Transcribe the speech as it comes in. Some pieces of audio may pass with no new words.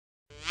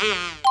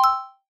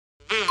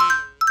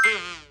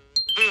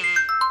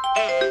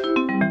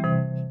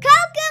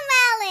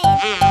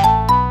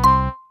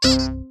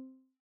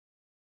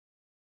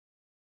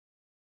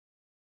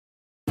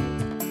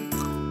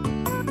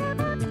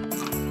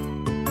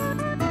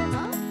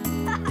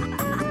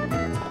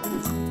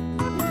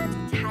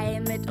Teil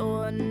mit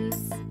uns.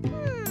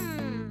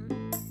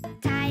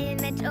 Teil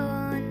mit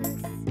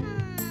uns.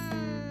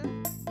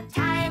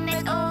 Teil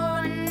mit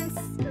uns.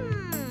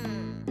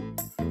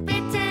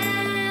 Bitte.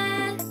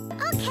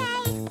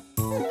 Okay.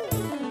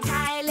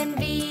 Teilen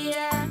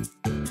wir.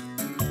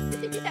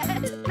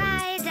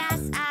 Weil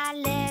das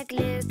alle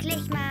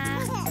glücklich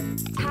macht.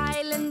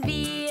 Teilen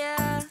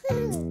wir.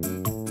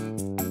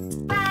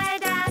 Weil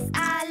das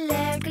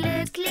alle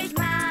glücklich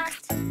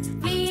macht.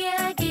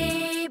 Wir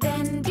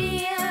geben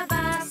dir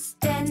was,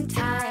 denn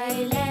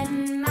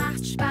teilen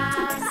macht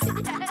Spaß.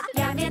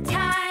 Ja, wir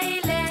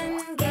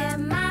teilen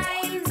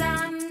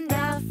gemeinsam,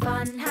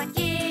 davon hat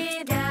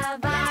jeder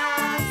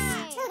was.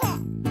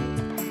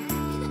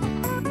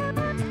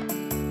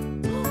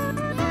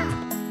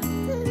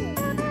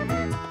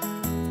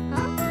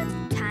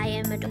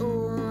 Teil mit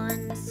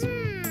uns.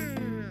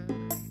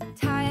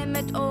 Teil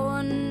mit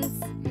uns.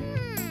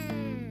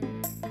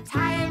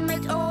 Teil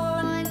mit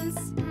uns.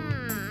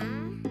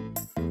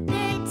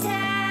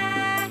 Bitte.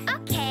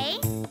 Okay.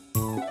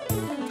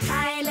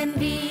 Teilen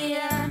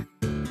wir,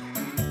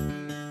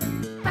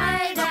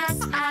 weil das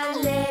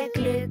alle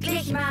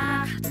glücklich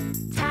macht.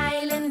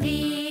 Teilen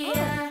wir,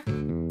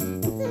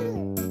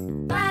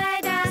 weil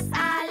das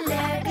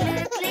alle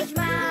glücklich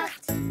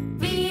macht.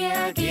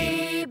 Wir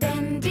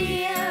geben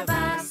dir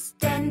was,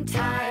 denn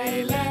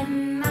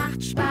teilen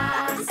macht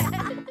Spaß.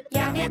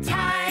 Ja, wir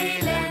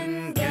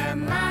teilen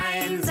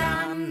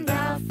gemeinsam,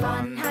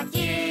 davon hat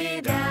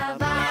jeder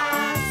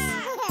was.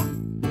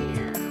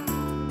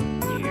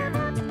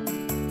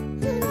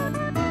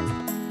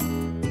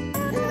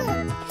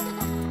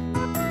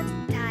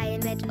 Teil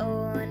mit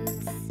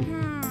uns.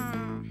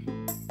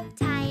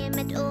 Teil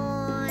mit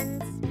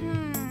uns.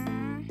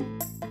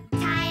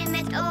 Teil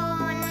mit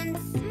uns.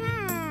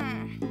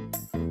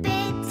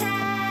 Bitte.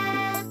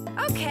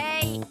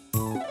 Okay.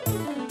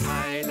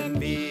 Teilen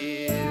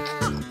wir,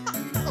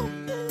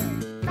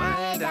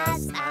 weil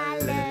das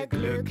alle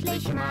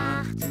glücklich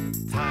macht.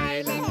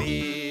 Teilen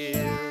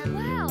wir,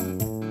 Wow.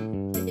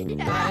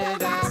 weil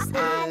das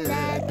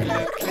alle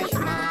glücklich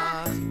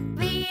macht.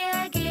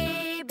 Wir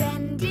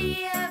geben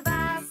dir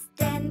was,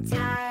 denn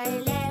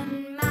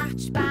teilen macht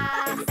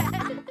Spaß.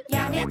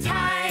 Ja, wir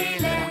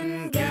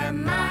teilen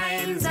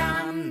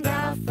gemeinsam,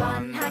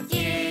 davon hat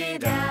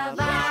jeder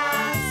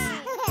was.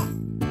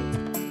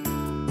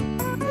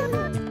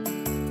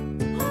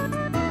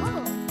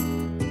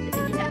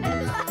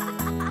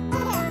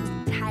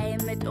 Teil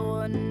mit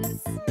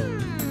uns.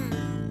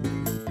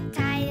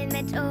 Teil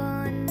mit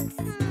uns.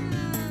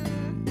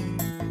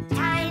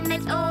 Teil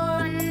mit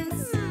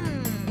uns.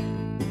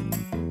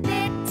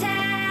 Bitte.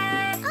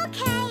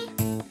 Okay.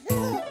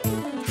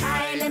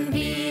 Teilen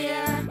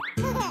wir,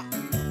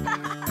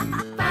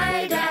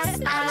 weil das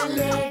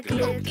alle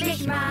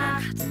glücklich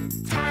macht.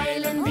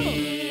 Teilen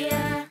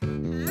wir,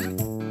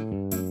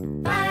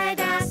 weil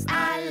das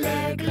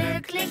alle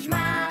glücklich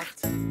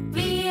macht.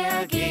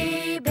 Wir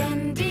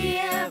geben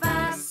dir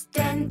was,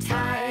 denn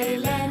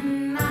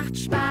teilen macht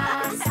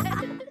Spaß.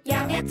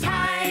 Ja, wir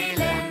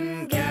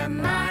teilen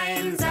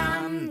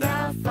gemeinsam,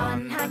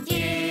 davon hat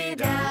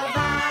jeder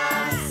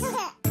was.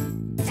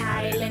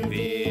 Teilen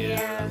wir.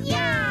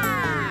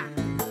 Ja.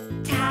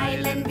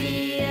 Teilen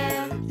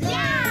wir,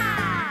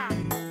 Ja.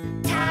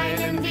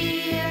 teilen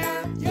wir,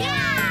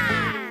 Ja.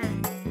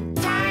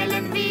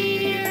 teilen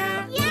wir.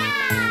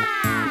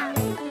 Ja.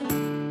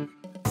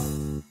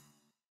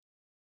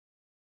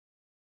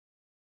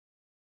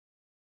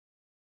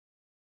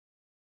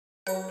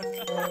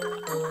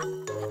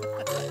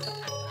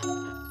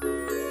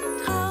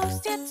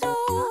 Traust dir zu,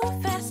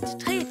 fest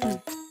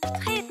treten,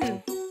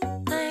 treten.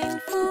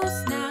 Ein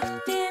Fuß nach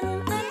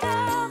dem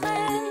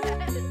anderen.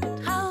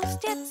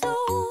 Traust dir zu,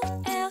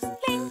 erst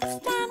links,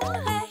 dann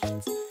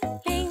rechts.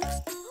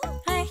 Links,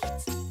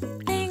 rechts,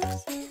 links,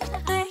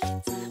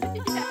 rechts.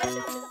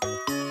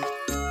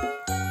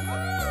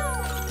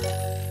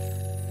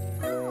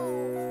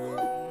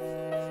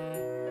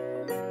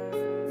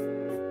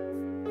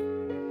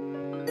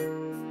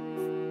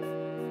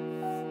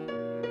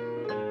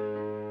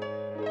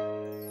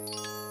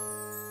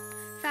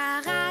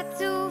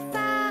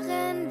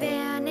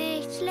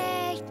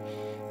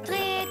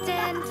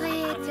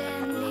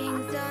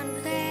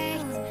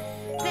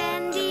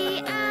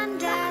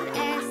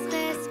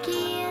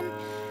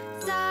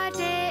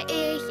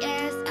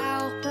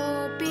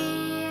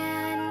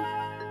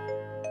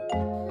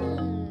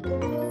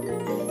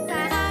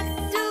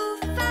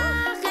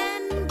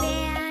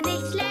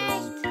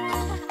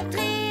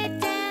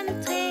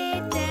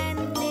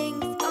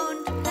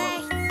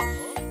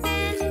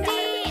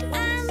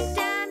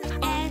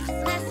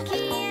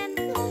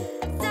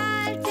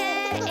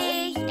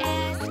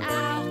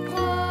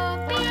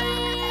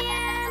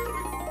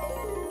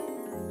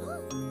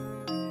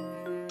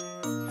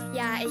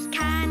 ich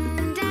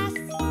kann das.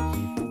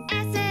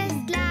 Es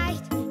ist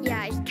leicht.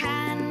 Ja, ich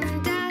kann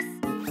das.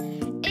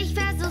 Ich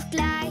versuch's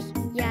gleich.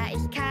 Ja,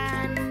 ich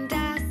kann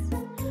das.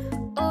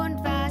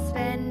 Und was,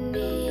 wenn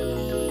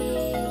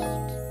nicht?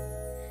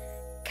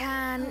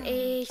 Kann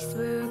ich's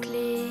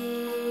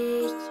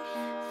wirklich?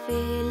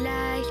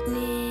 Vielleicht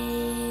nicht.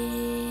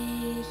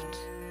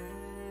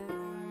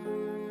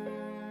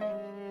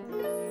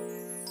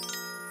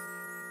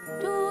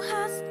 Du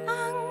hast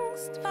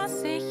Angst,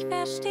 was ich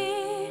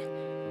verstehe.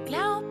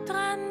 Glaub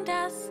dran,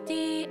 dass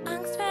die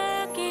Angst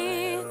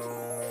vergeht.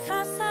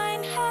 Fass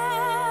ein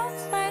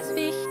Herz, weil's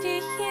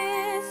wichtig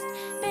ist.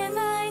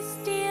 Beweis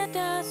dir,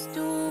 dass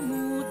du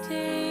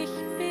mutig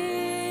bist.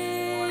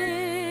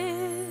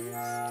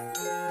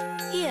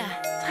 Hier,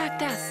 trag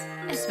das.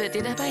 Es wird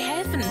dir dabei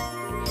helfen.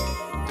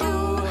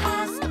 Du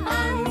hast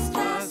Angst,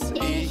 was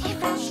ich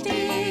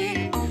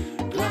verstehe.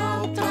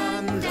 Glaub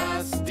dran,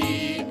 dass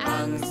die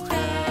Angst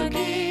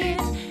vergeht.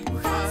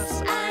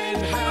 Fass ein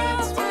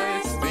Herz,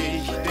 weil's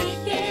wichtig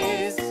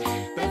ist.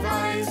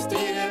 Beweis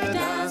dir,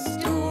 dass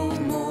du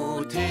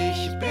mutig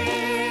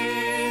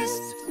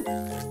bist.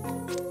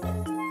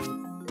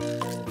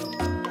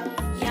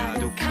 Ja,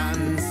 du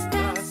kannst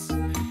das.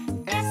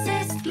 Es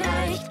ist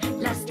leicht.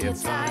 Lass dir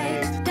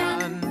Zeit,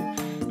 dann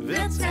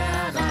wird's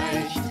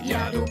erreicht.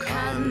 Ja, du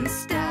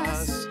kannst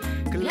das.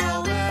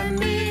 Glaube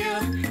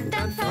mir,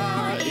 dann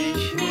fahr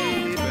ich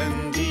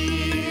neben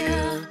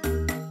dir.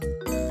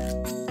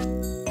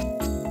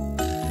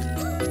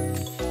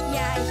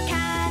 Ja, ich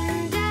kann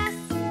das.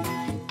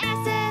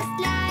 Es ist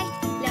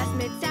leicht. Lass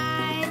mir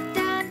Zeit,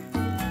 dann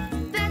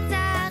wird's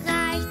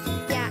erreicht.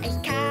 Ja, ich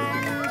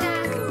kann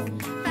das.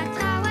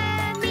 Vertraue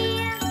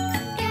mir.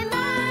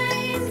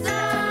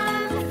 Gemeinsam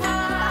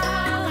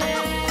fahren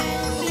wir.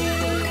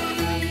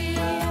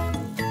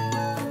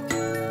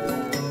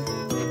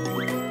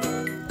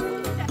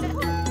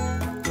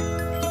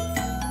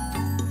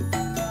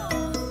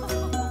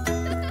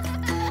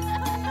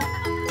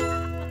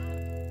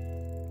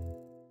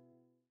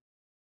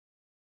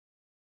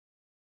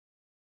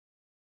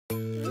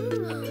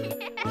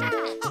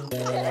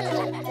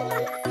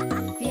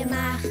 Wir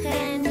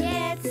machen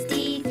jetzt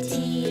die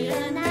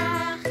Tiere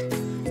nach.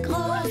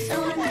 Groß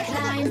und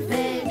klein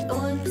fällt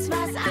uns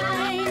was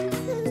ein.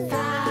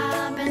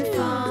 Farben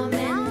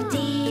formen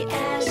die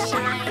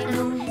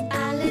Erscheinung.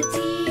 Alle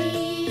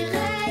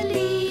Tiere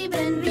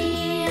lieben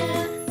wir.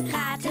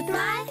 Ratet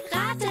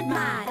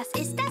mal, was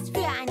ist das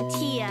für ein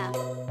Tier?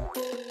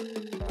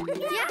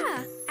 Ja,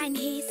 ein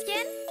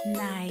Häschen?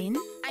 Nein.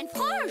 Ein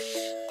Frosch?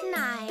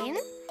 Nein.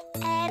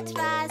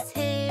 Etwas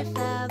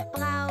Hilfe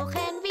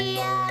brauchen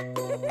wir.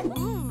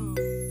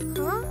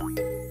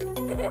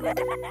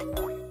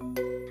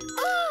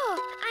 Oh,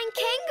 ein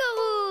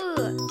Känguru.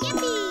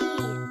 Yippie.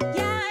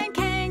 Ja, ein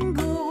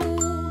Känguru.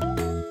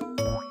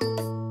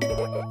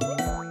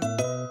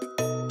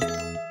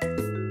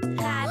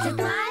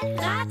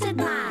 Ratet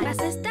mal, was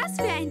ist das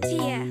für ein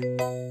Tier?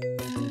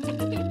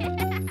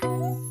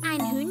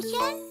 Ein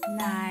Hühnchen?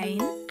 Nein.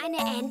 Eine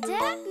Ente?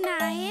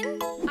 Nein.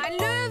 Ein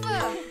Löwe?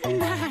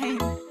 Nein.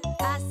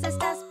 Was ist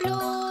das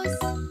bloß?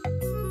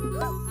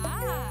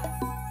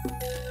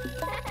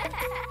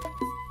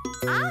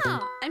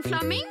 Ein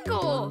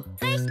Flamingo.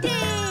 Richtig.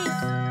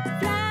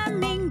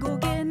 Flamingo,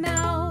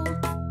 genau.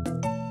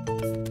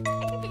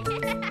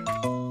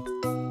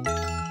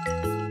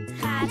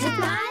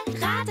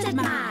 Ratet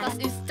mal. Was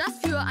ist das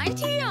für ein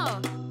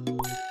Tier?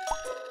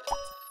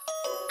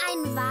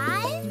 Ein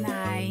Wal?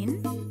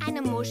 Nein.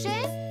 Eine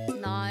Muschel?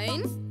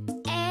 Nein.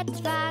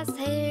 Etwas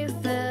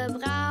Hilfe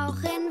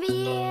brauchen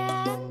wir.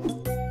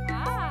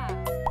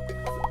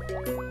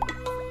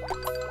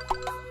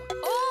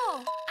 Oh,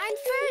 ein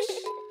Fisch.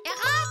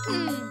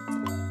 Erraten.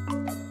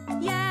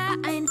 Ja,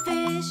 ein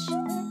Fisch.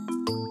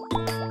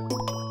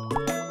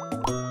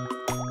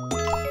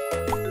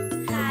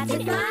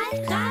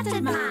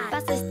 Ratet mal.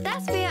 Was ist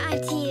das für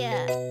ein Tier?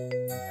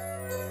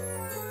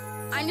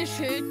 Eine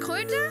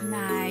Schildkröte?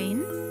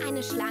 Nein.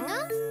 Eine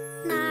Schlange?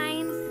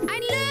 Nein.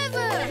 Ein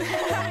Löwe?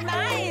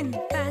 Nein.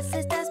 Was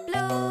ist das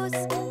bloß?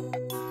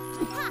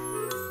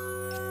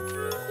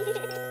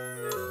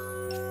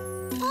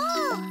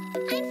 Oh,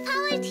 ein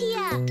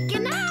Faultier.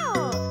 Genau.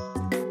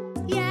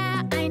 Ja,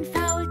 ein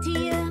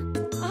Faultier.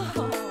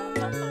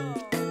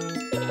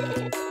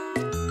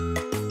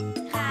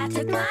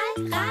 Ratet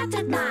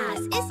mal.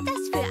 Was ist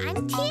das für ein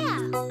Tier?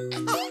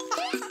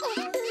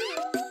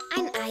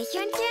 Ein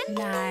Eichhörnchen?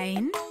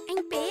 Nein. Ein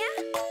Bär?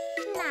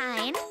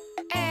 Nein.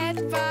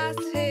 Etwas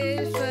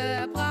Hilfe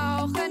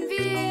brauchen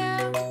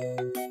wir.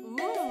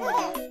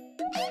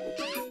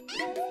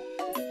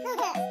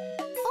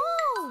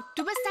 Oh,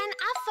 du bist ein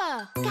Affe.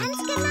 Ganz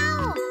genau.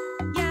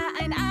 Ja,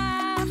 ein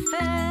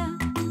Affe.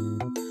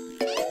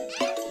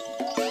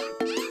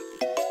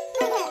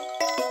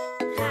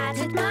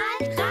 Ratet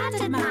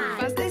mal.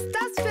 Was ist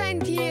das für ein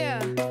Tier?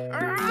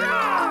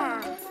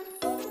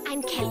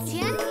 Ein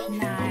Kätzchen?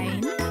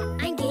 Nein.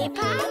 Ein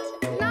Gepard?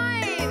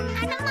 Nein.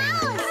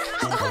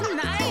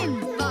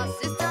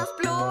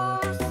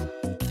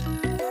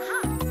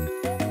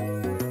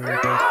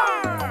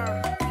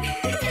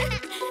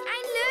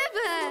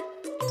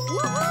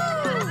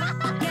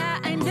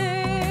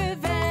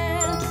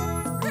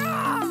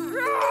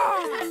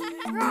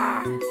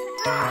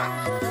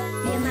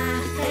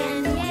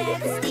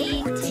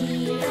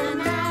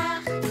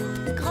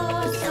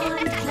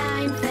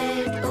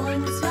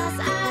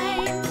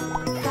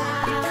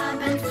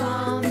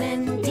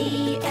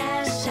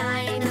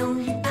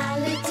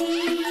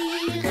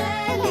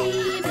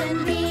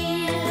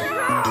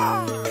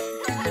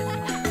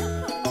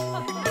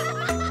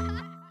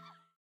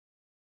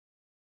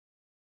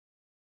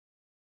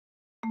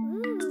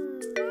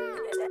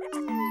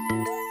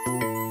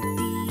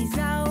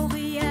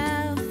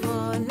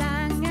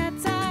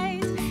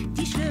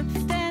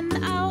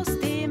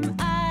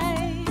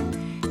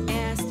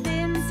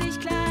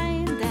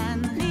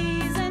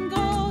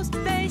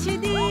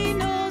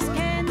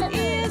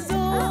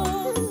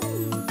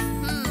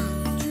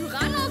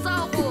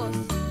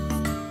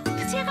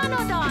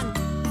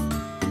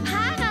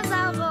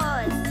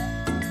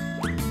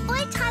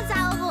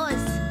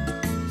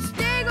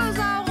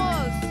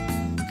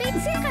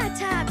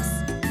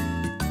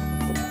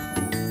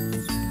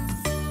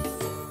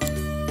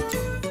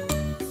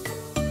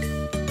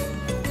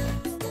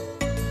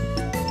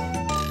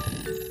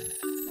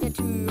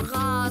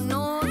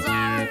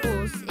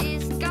 Tyrannosaurus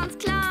ist ganz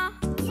klar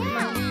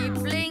mein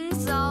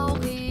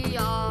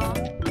Lieblingssaurier.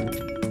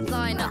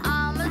 Seine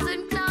Arme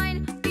sind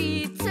klein,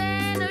 die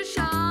Zähne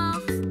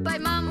scharf.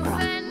 Beim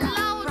Mampfen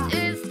laut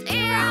ist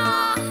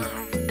er.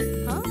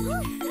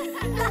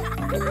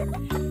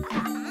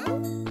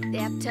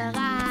 Der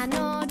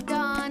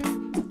Pteranodon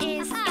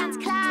ist ganz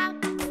klar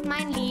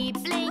mein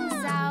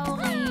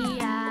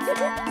Lieblingssaurier.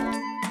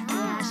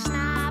 Der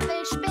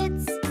Schnabel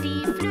spitz,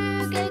 die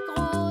Flügel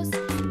groß,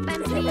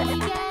 beim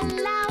Fliegen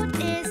laut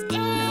ist er.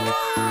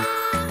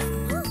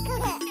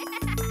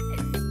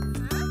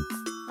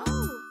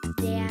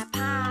 Der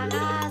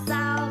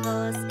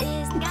Parasaurus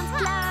ist ganz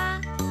klar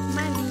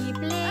mein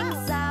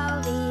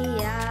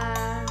Lieblingssaurier.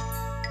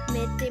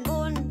 Mit dem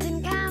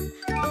bunten Kamm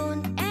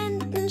und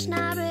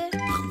Entenschnabel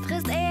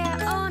frisst er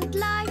und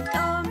läuft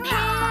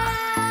umher.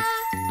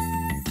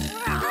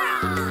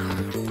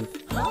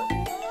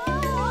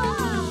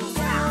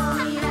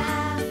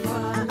 Saurier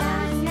vor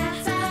langer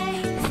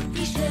Zeit,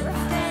 die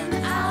schlüpfen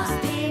aus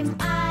dem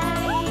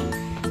Ei.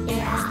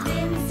 Erst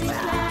winzig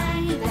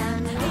klein,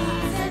 dann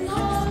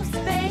riesengroß.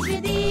 Welche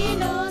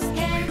Dinos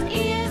kennt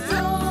ihr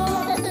so?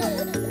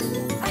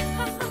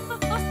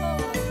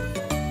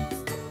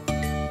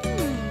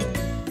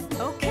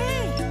 Okay,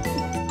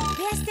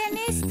 wer ist der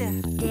Nächste?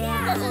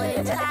 Der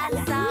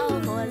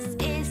Ultrasaurus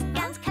ist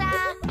ganz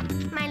klar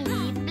mein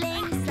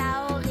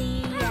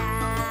Lieblingssaurier.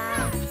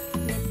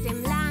 Mit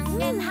dem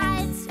langen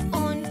Hals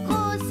und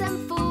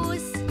großem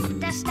Fuß,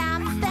 das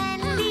Stampfen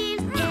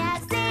liebt er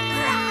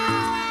sehr.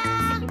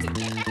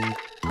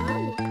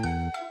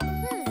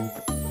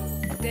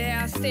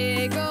 Der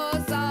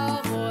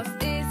Stegosaurus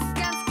ist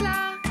ganz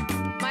klar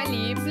mein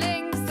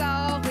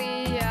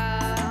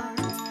Lieblingssaurier.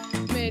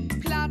 Mit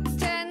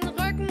platten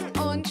Rücken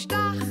und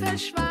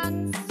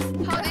Stachelschwanz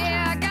haut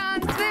er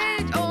ganz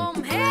wild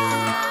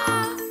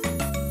umher.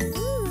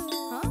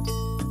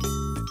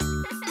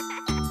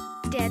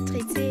 Der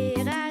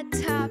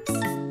Triceratops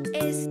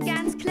ist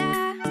ganz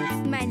klar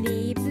mein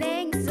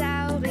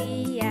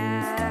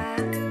Lieblingssaurier.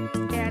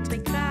 Er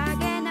trägt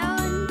Kragen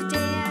und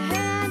der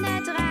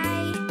Hörner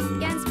 3,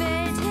 ganz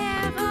wild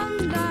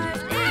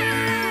herumläuft er.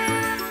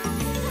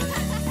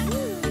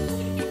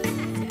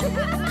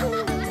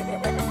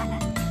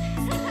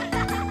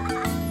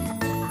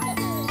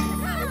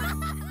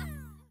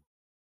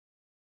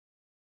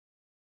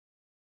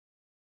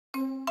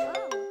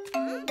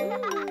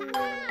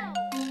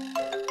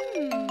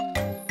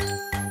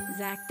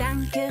 Sag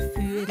danke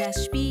für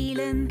das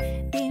Spielen,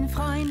 den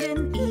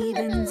Freunden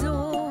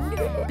ebenso.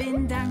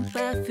 Bin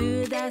dankbar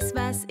für das,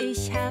 was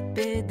ich hab.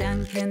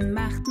 Bedanken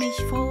macht mich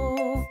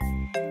froh.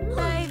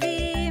 Bei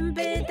wem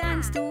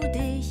bedankst du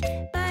dich?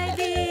 Bei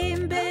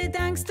wem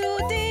bedankst du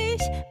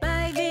dich?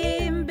 Bei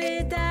wem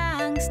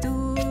bedankst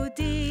du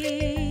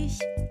dich?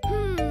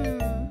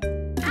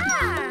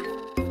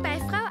 Bei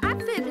Frau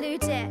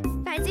Apfelblüte,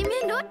 weil sie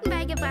mir Noten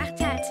beigebracht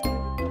hat.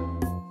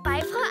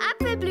 Bei Frau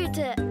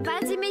Apfelblüte,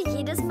 weil sie mir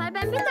jedes Mal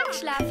beim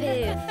Mittagsschlaf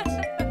hilft.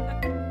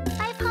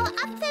 Bei Frau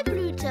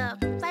Apfelblüte,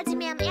 weil sie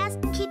mir am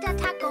ersten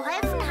Kita-Tag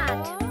geholfen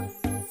hat.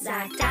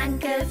 Sag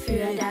danke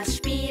für das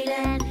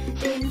Spielen,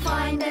 den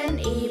Freunden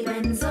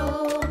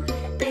ebenso.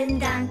 Bin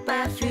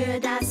dankbar für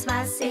das,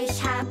 was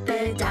ich hab.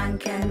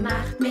 Bedanken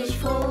macht mich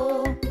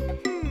froh.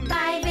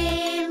 Bei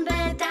wem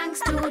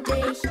bedankst du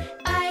dich?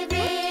 Bei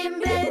wem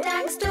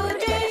bedankst du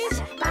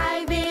dich?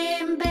 Bei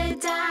wem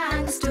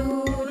bedankst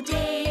du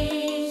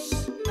dich?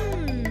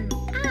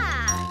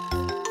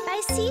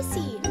 Bei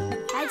Sisi,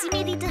 weil sie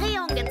mir die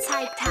Drehung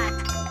gezeigt hat.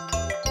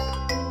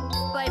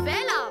 Bei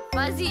Bella,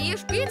 weil sie ihr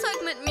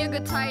Spielzeug mit mir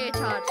geteilt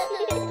hat.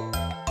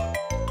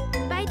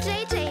 Bei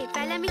JJ,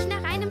 weil er mich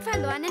nach einem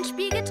verlorenen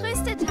Spiel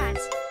getröstet hat.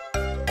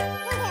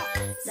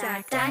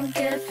 Sag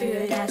danke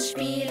für das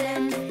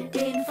Spielen,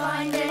 den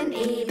Freunden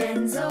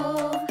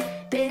ebenso.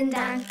 Bin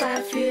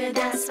dankbar für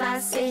das,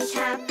 was ich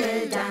hab.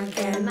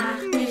 Bedanken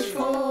macht mich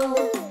froh.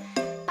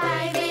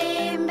 Bei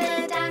wem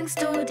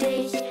bedankst du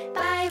dich?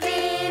 Bei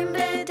wem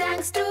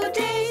bedankst du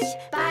dich?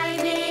 Bei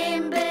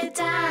wem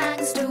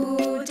bedankst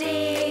du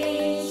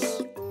dich?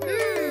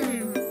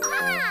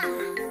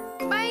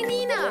 Bei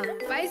Nina,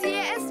 weil sie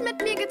ihr Essen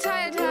mit mir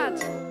geteilt hat.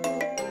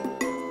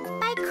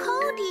 Bei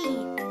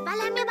Cody, weil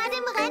er mir bei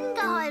dem Rennen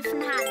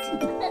geholfen hat.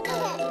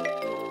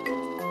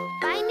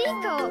 Bei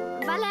Nico,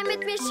 weil er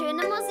mit mir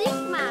schöne Musik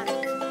macht.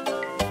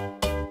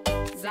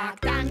 Sag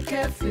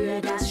danke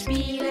für das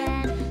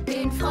Spielen,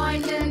 den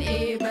Freunden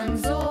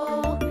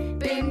ebenso.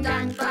 Bin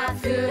dankbar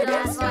für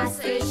das, was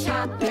ich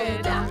hab.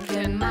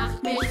 Bedanken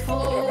macht mich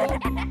froh.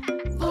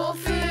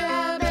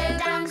 Wofür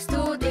bedankst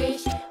du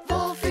dich?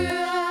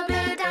 Wofür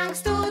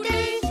bedankst du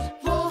dich?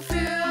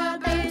 Wofür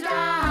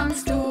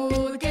bedankst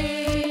du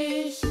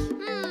dich?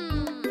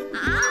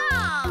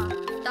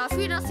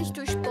 Dafür, dass ich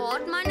durch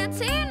Sport meine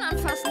Zehen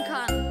anfassen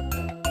kann.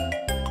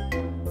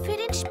 Für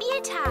den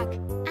Spieltag,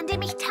 an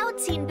dem ich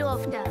Tauziehen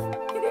durfte.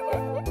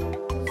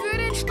 Für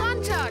den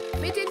Strandtag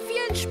mit den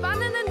vielen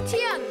spannenden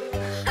Tieren.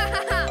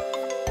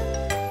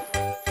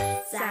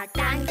 Sag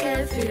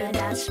danke für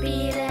das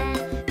Spielen,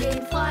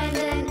 den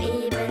Freunden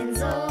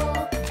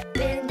ebenso.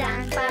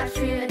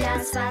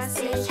 das, was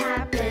ich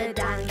hab,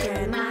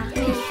 bedanken macht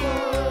mich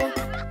froh.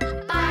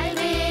 Bei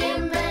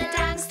wem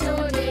bedankst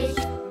du dich?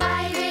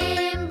 Bei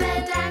wem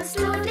bedankst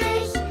du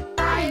dich?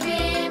 Bei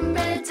wem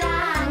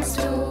bedankst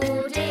du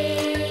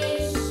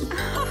dich?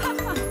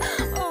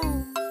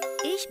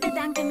 Ich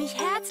bedanke mich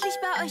herzlich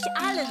bei euch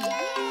allen.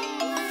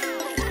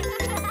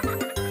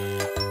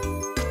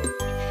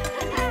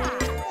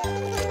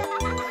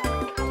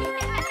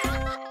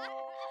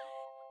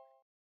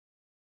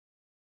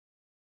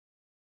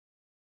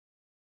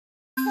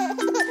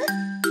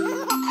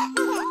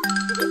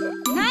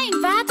 Nein,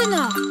 warte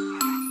noch.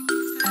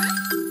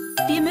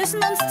 Wir müssen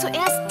uns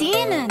zuerst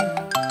dehnen.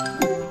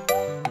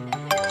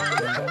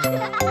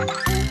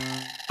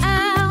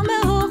 Arme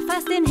hoch,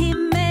 fass den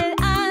Himmel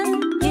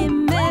an,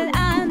 Himmel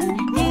an,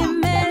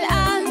 Himmel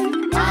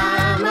an.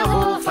 Arme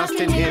hoch, fass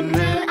den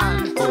Himmel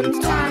an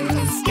und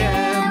tanzt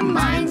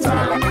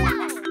gemeinsam.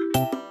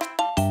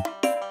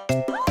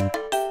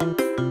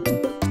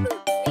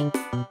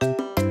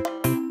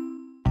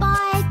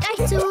 Beugt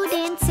euch zu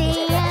den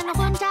Zehen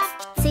runter,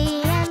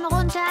 Zehen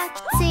runter,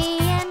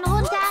 Zehen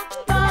runter.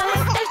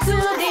 Beugt euch zu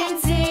den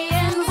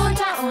Zehen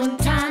runter und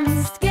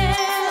tanzt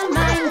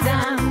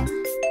gemeinsam.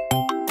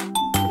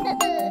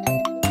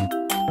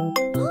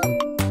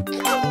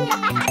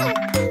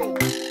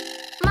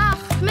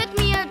 Macht mit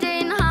mir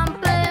den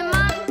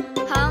Hampelmann,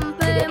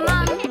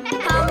 Hampelmann,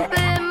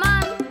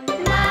 Hampelmann.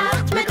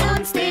 Macht mit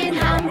uns den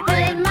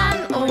Hampelmann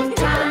und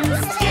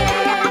tanzt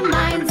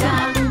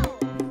gemeinsam.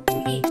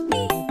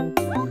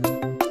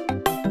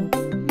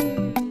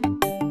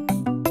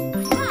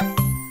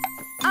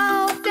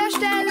 Auf der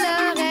Stelle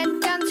rennt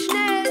ganz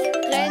schnell,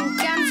 rennt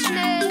ganz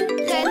schnell,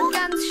 rennt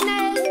ganz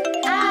schnell.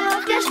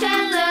 Auf der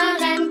Stelle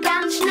rennt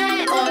ganz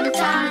schnell und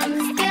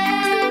tanzt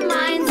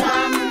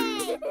gemeinsam.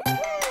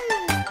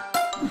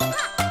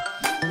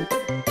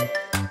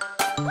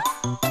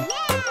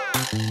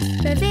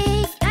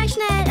 Bewegt euch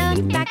schnell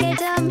und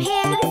wackelt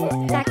umher,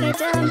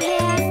 wackelt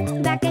umher,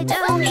 wackelt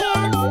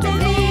umher.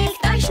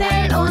 Bewegt euch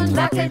schnell und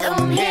wackelt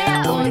umher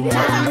und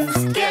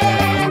tanzt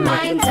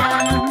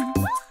gemeinsam.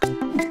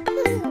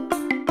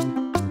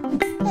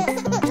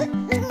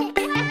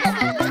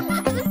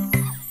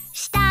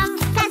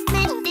 Stampft fest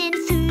mit den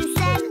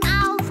Füßen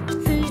auf,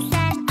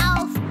 Füßen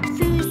auf,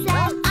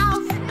 Füßen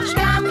auf.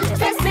 Stampft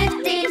fest mit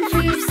den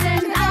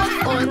Füßen auf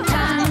und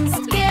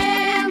tanzt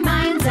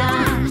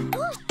gemeinsam.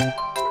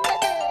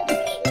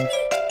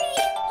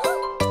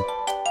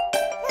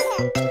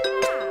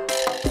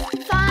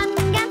 Von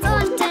ganz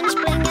unten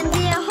springen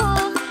wir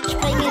hoch,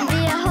 springen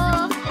wir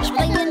hoch,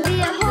 springen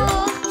wir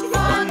hoch.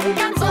 Von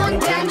ganz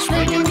unten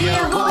springen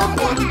wir hoch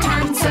und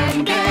tanzen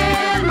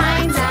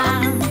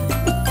gemeinsam.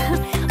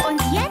 Und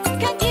jetzt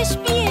könnt ihr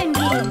spielen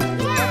gehen.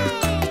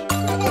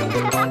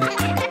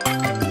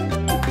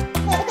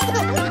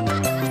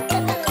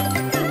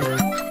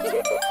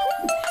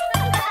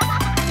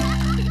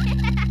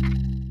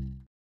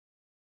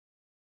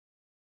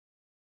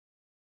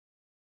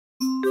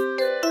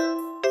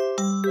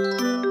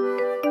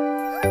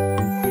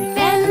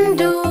 Wenn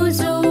du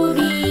so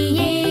wie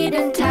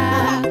jeden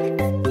Tag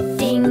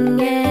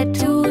Dinge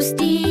tust,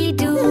 die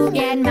du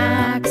gern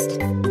magst,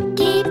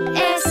 gib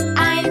es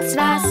eins,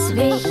 was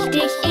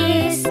wichtig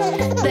ist,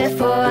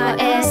 bevor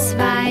es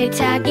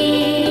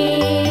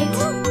weitergeht.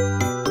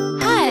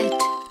 Halt!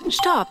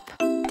 Stopp!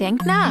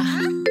 Denk nach!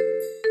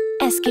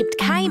 Es gibt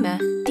Keime,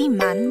 die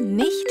man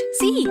nicht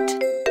sieht.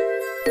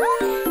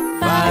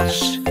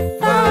 Wasch,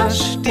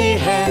 wasch die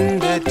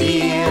Hände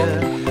dir,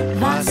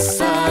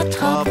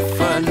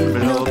 Wassertropfen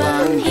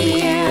blubbern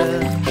hier.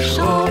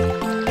 Schrubb,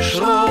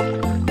 schrubb,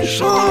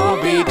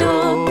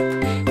 schrubbidu,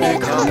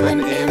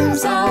 willkommen im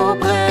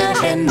saubere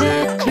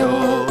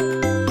Hände-Klo.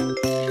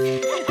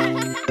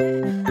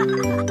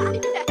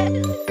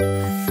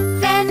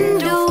 Wenn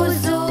du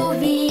so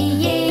wie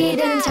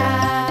jeden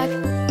Tag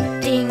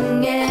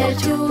Dinge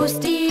tust,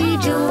 die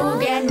du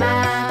gern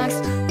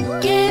magst,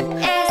 gib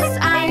es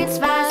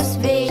eins,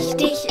 was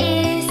wichtig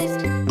ist,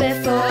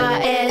 bevor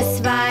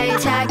es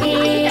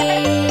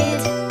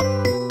weitergeht.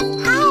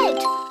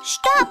 Halt!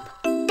 Stopp!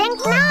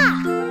 Denk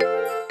nach!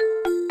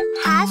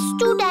 Hast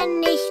du denn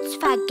nichts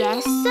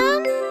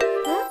vergessen?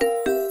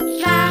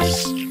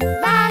 Wasch,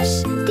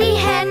 wasch die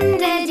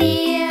Hände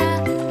dir,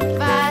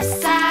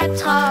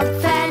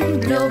 Wassertropfen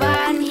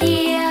blubbern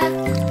hier.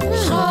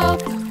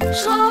 Schrubb,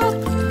 schrubb,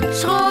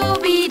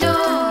 schrubbidu,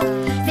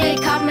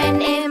 willkommen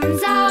im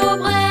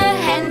saubere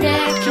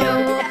Hände-Klo.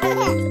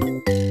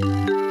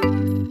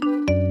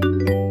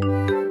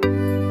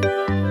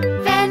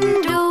 Wenn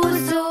du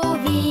so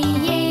wie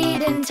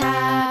jeden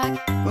Tag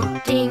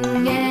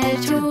Dinge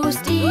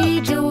tust,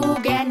 die du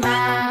gern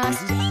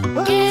magst,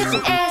 gib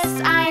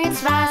es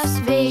eins,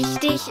 was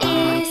wichtig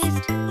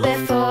ist,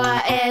 bevor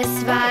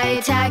es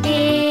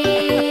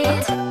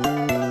weitergeht.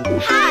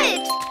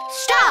 Halt!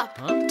 Stopp!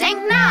 Denk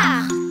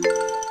nach!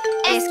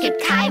 Es gibt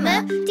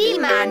Keime, die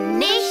man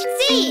nicht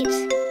sieht.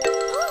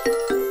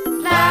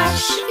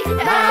 Wasch,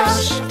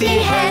 wasch die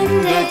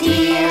Hände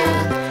dir,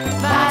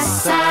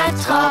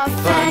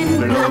 Wassertropfen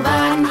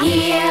blubbern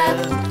hier.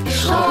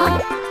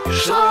 Schrubb,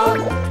 schrubb,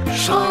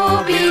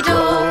 schrubbidu.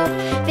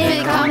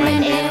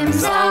 Willkommen im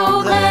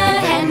saure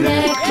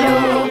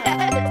Hände-Klo.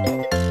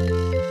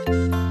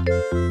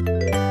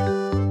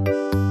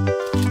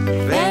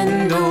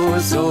 Wenn du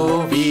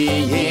so wie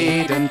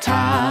jeden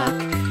Tag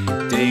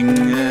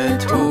Dinge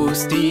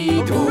tust,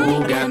 die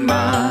du gern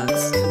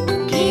magst,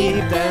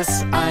 gibt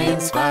es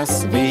eins,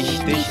 was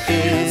wichtig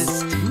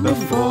ist,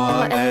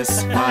 bevor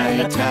es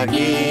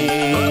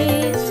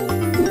weitergeht.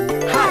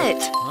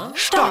 Halt!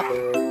 Stopp!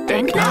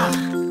 Denk nach!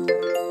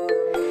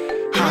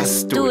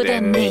 Hast du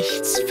denn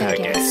nichts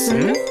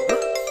vergessen?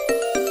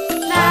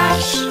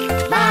 Wasch,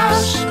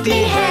 wasch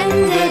die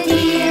Hände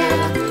dir,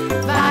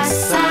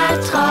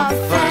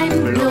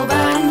 Wassertropfen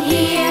blubbern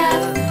hier.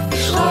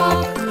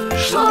 Schrubb,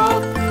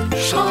 schrubb,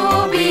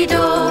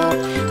 schrubbidu,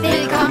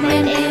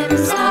 willkommen im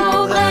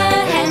saure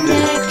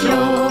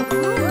Hände-Klo.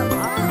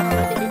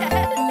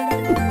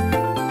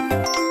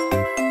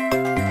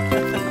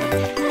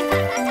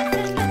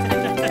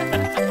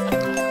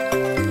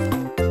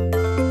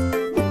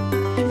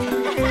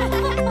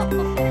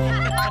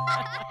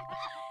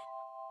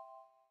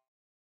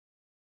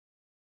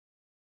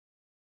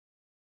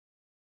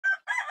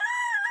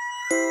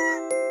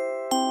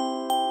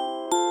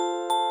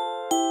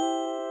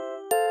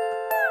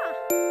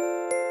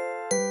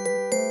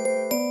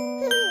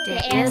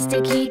 Der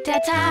erste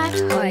Kita-Tag,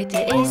 heute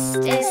ist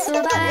es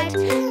soweit.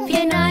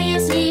 Für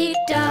neues Lied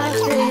dort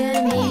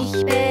für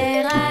mich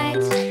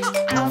bereit.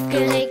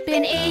 Aufgeregt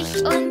bin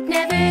ich und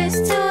nervös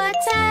zur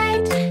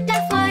Zeit. Da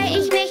freu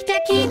ich mich,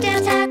 der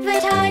Kita-Tag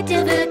wird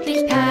heute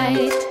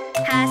Wirklichkeit.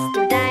 Hast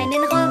du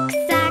deinen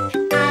Rucksack?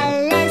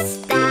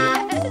 Alles da.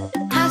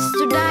 Hast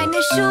du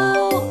deine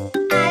Schuhe?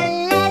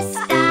 Alles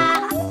da.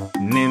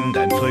 Nimm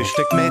dein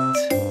Frühstück mit.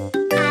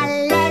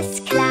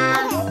 Alles klar.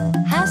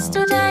 Hast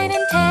du deinen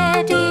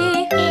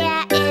Teddy?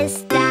 Er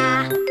ist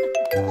da.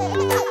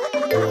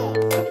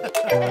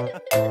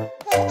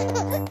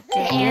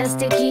 Der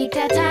erste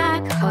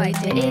Kita-Tag,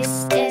 heute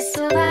ist es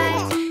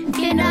soweit.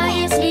 Für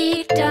neues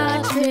Lied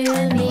dort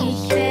für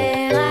mich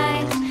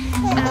bereit.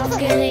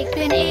 Aufgeregt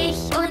bin ich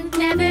und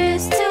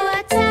nervös zur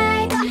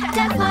Zeit.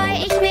 Da freu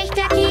ich mich,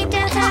 der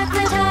Kita-Tag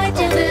wird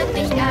heute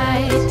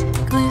Wirklichkeit.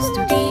 Grüßt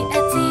du die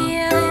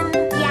Erzieherin?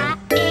 Ja,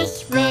 ich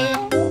will.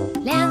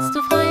 Lernst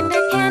du Freunde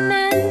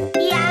kennen?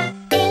 Ja,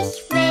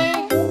 ich will.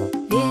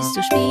 Willst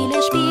du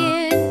Spiele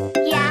spielen?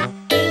 Ja,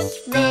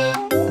 ich will.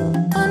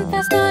 Und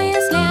was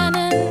Neues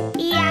lernen?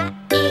 Ja,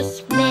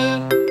 ich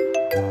will.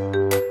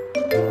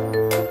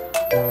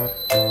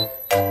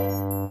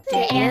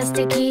 Der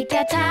erste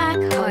Kita-Tag,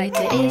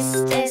 heute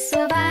ist es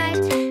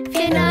soweit.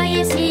 Für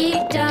neues Lied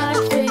dort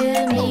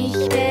für mich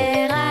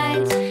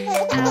bereit.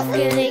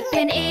 Aufgeregt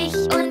bin ich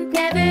und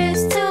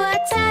nervös zur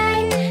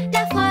Zeit.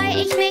 Da freu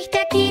ich mich,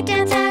 der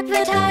Kita-Tag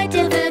wird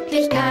heute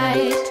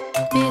Wirklichkeit.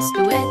 Bist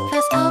du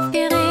etwas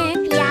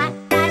aufgeregt? Ja,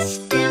 das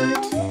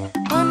stimmt.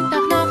 Und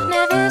auch noch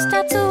nervös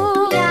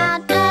dazu? Ja,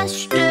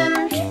 das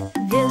stimmt.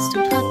 Wirst du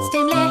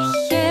trotzdem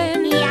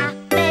lächeln? Ja,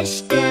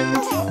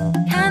 bestimmt.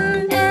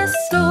 Kann es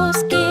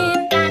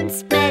losgehen?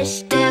 Ganz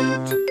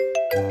bestimmt.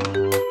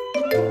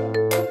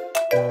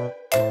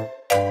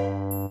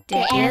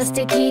 Der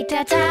erste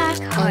Kita-Tag,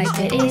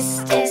 heute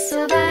ist es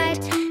soweit.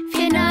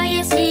 Für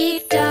neues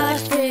Lied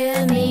dort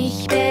für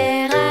mich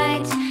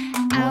bereit.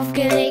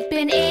 Aufgeregt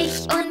bin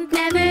ich und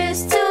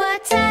nervös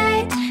zur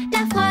Zeit. Da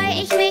freu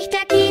ich mich,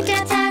 der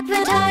Kita-Tag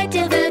wird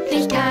heute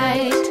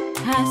Wirklichkeit.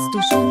 Hast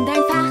du schon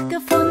dein Fach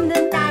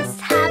gefunden? Das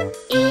hab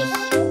ich.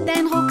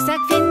 Dein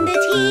Rucksack findet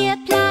hier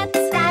Platz?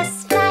 Das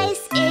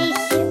weiß ich.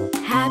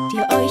 Habt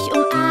ihr euch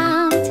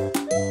umarmt?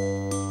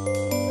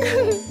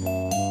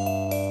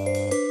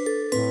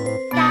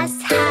 Das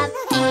hab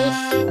ich.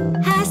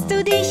 Hast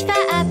du dich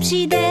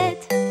verabschiedet?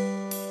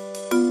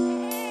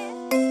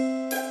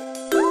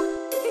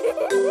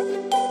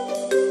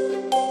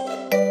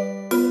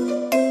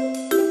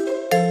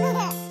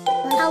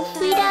 Auf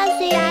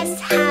Wiedersehen. Das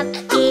hab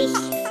ich.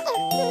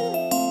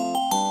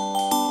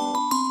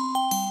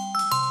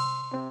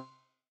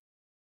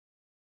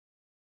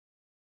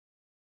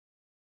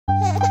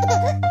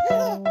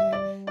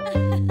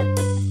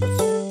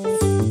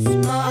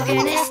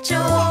 Morgen ist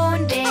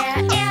schon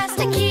der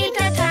erste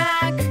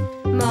Kita-Tag.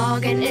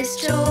 Morgen ist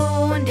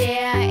schon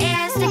der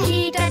erste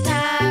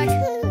Kita-Tag.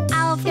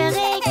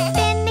 Aufgeregt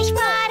bin ich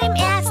vor dem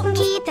ersten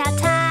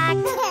Kita-Tag.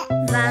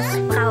 Was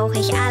brauche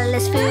ich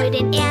alles für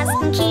den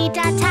ersten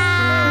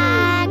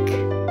Kita-Tag?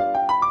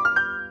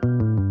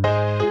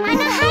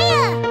 Eine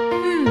Haie!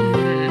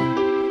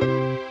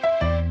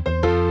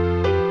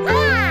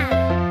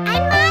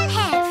 Ein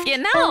Malheft!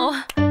 Genau.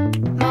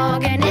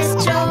 Morgen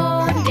ist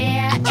schon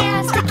der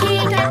erste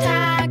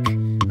Kita-Tag.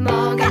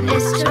 Morgen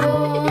ist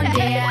schon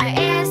der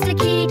erste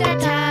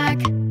Kita-Tag.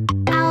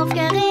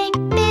 Aufgeregt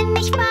bin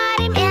ich vor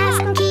dem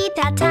ersten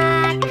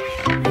Kita-Tag.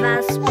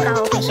 Was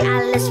brauche ich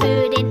alles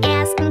für den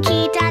ersten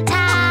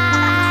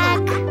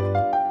Kita-Tag?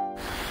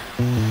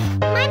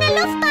 Meine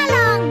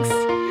Luftballons.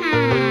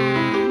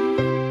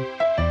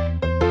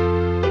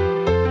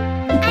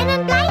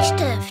 Einen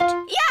Bleistift.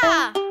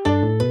 Ja.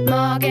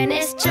 Morgen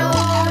ist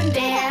schon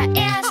der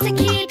erste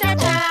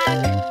Kita-Tag.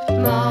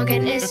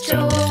 Morgen ist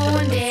schon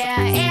der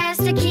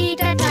erste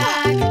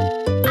Kita-Tag.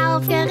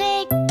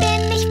 Aufgeregt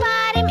bin ich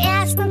vor dem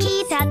ersten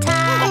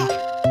Kita-Tag.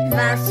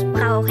 Was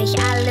brauche ich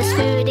alles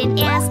für den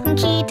ersten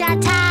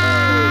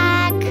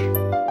Kita-Tag?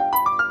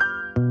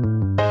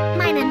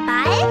 Meinen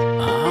Ball?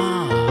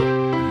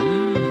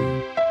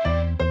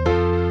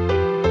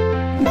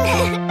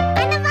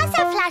 Eine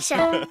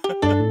Wasserflasche.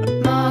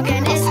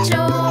 Morgen ist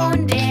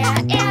schon der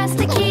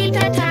erste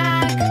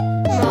Kita-Tag.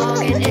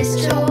 Morgen ist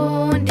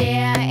schon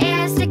der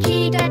erste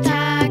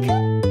Kita-Tag.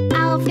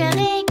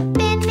 Aufgeregt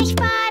bin ich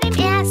vor dem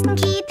ersten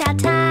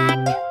Kita-Tag.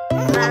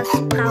 Was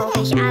brauche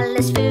ich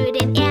alles für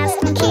den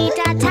ersten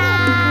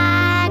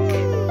Kita-Tag?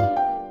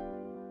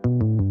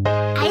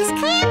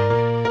 Eiscreme?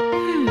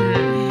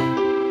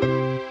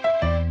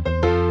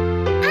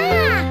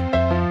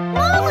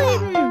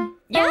 Mohrrüben!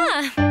 Ja!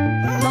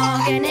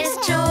 Morgen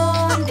ist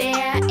schon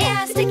der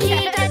erste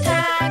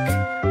Kita-Tag.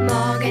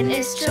 Morgen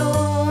ist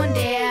schon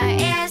der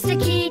erste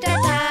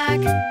Kita-Tag.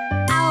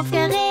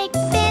 Aufgeregt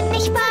bin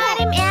ich vor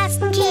dem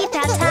ersten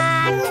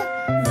Kita-Tag.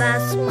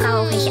 Was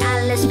brauche ich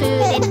alles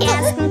für den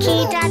ersten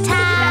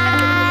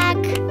Kita-Tag?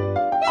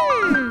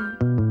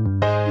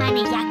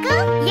 Meine Jacke?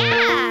 Ja!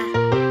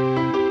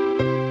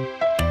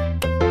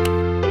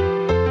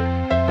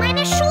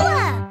 Meine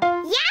Schuhe?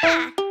 Ja!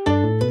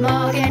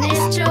 Morgen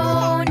ist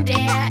schon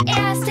der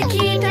erste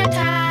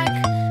Kita-Tag.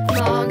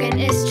 Morgen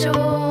ist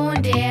schon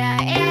der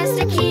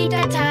erste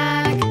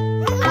Kita-Tag.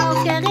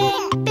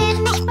 Aufgeregt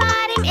bin ich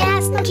vor dem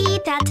ersten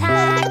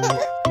Kita-Tag.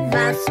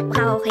 Was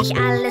brauche ich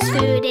alles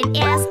für den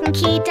ersten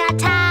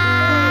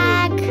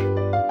Kita-Tag?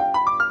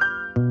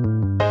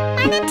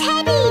 Meine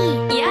Teddy!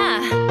 Ja!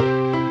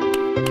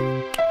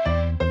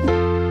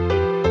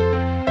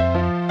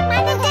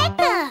 Meine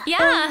Decke!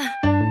 Ja!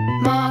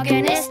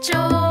 Morgen ist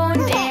schon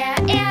der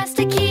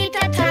erste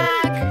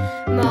Kita-Tag.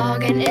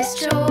 Morgen ist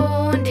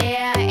schon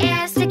der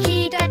erste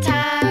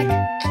Kita-Tag.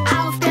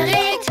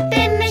 Aufgeregt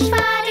bin ich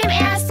vor dem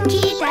ersten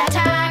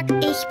Kita-Tag.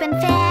 Ich bin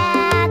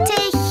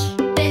fertig.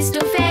 Bist du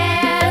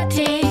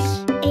fertig?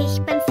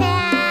 Ich bin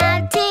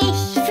fertig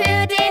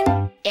für den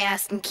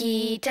ersten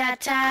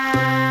Kita-Tag.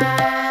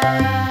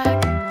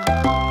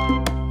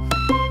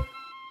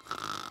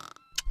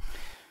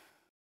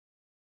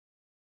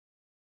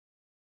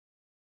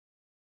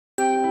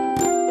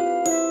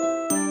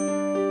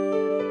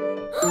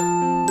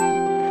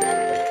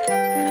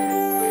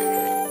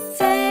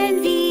 Zählen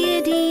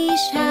wir die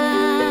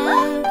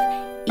Schaf,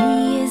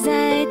 ihr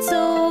seid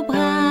so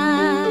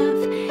brav,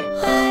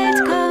 bald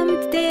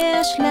kommt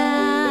der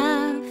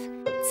Schlaf.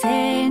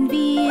 Zählen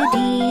wir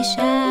die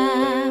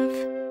Schaf.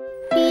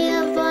 Wir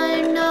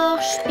wollen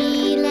noch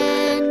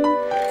spielen,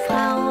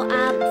 Frau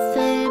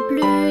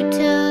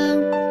Apfelblüte.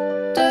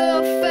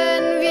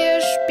 Dürfen wir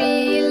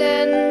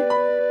spielen?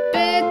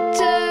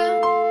 Bitte,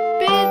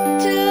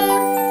 bitte.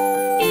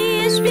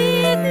 Ihr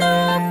spielt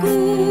nur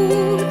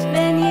gut,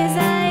 wenn ihr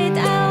seid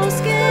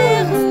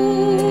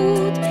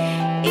ausgeruht.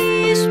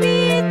 Ihr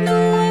spielt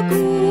nur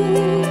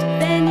gut,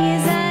 wenn ihr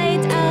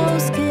seid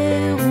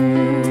ausgeruht.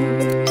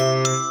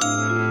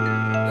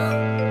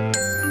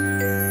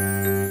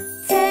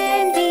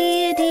 Zählen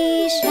wir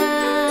die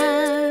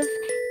Schaf,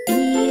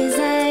 ihr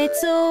seid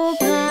so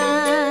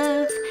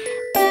brav,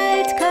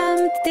 bald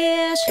kommt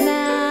der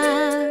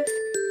Schlaf.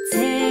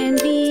 Zählen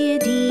wir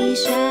die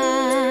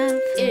Schaf.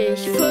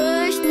 Ich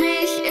fürcht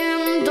mich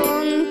im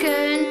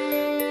Dunkeln,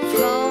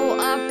 Frau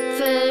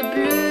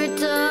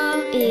Apfelblüte.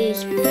 Ich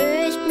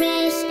fürcht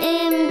mich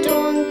im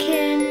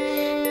Dunkeln.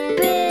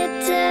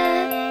 Bitte,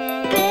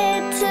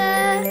 bitte.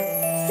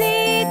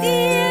 Seht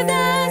ihr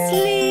das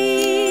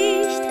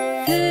Licht?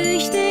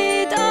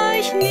 Fürchtet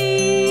euch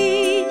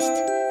nicht.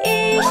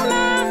 Ich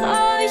mach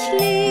euch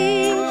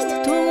Licht,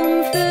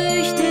 drum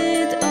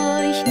fürchtet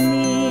euch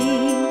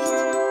nicht.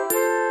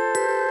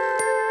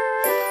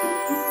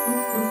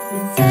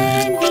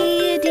 Zählen wir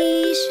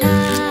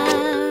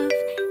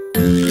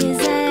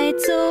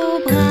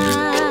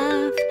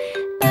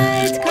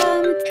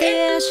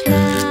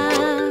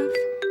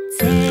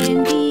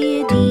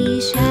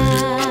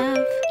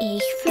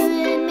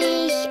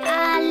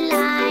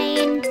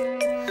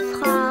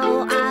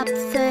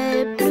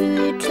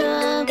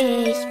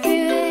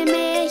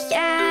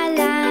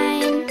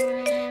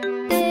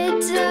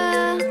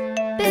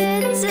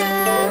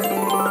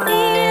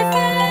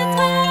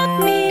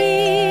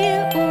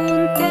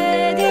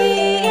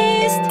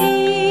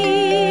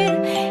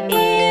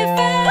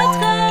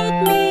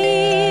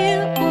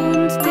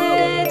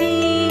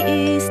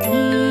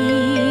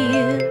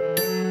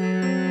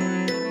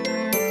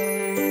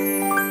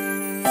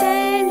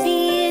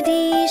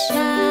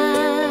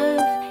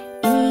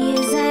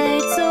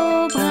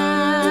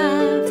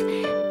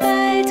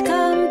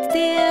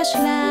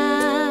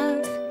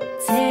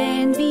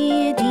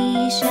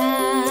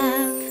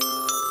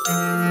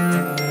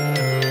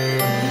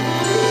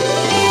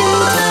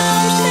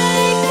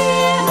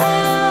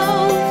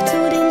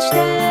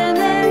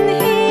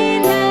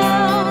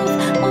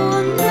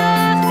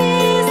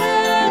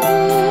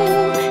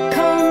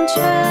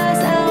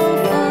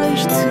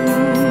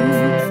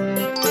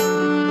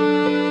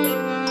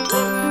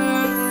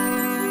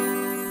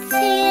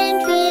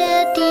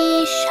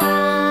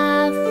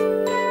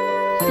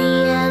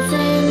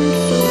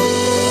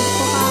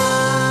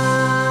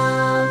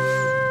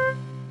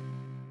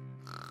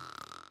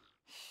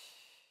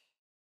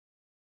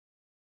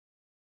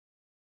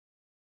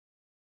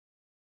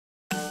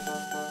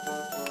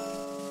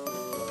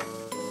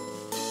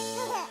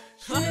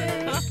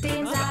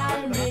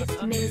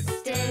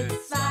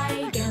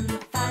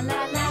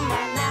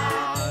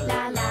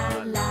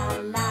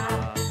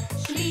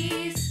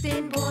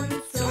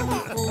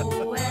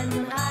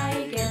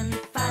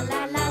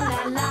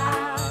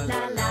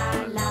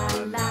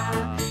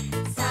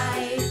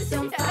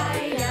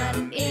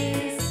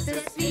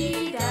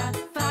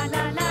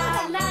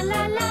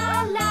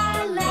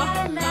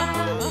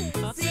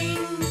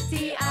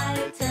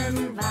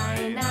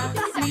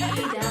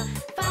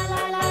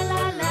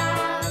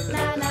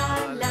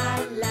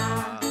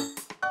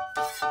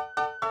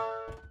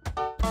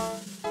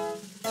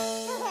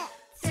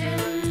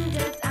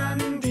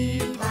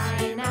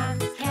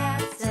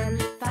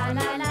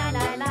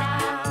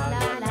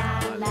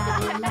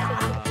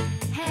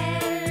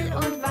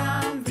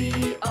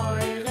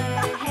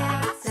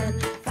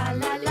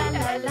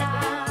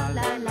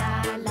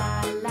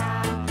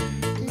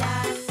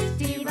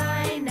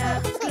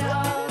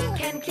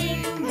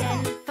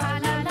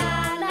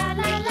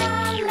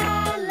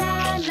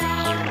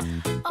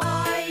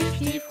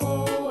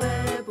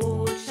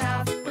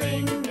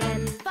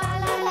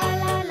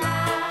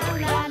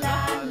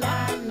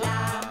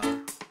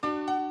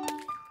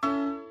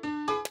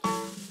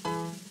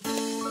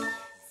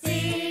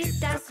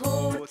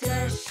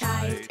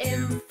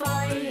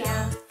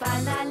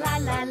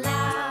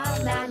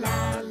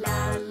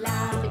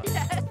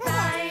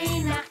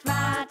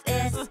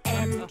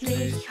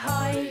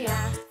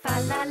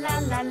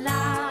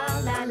la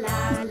la la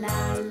la la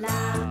la.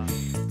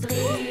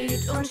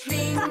 Dreht und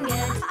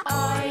schwinget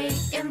euch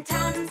im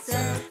Tanze,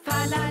 fa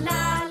la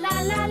la la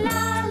la la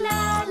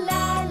la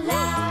la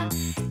la.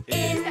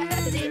 In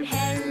den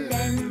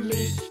hellen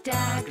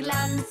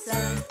Lichterglanze,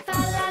 fa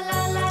la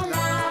la la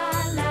la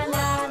la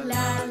la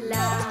la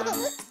la.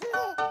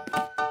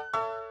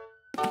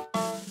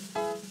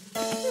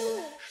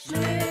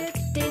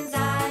 Schmückt den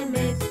Saal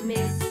mit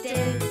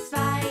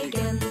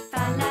Mistelzweigen,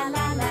 fa la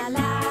la la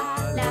la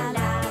la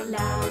la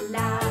la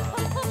la.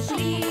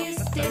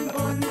 Schließt den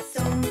Bund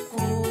zum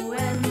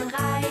frohen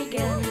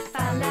Reigen,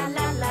 fa la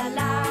la la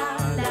la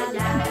la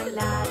la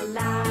la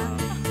la.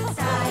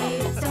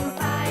 Zeit zum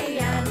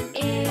Feiern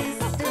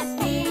ist es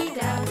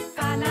wieder,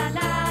 fa la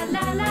la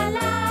la la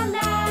la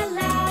la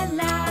la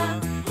la.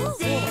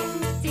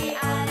 Singt die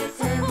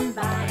alten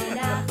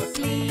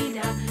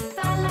Weihnachtslieder,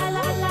 fa la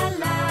la la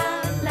la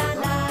la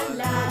la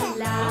la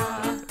la.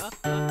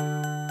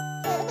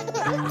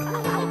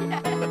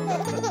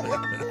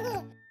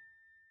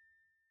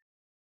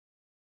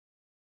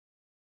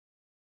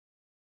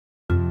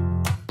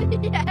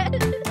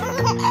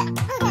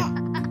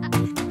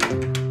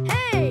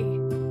 Hey!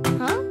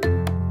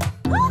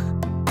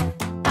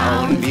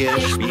 Bauen wir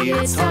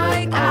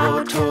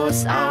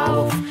Spielzeugautos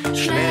auf,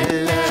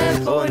 schnelle,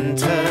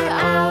 bunte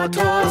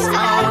Autos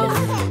auf.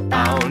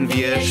 Bauen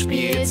wir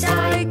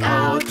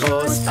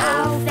Spielzeugautos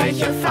auf,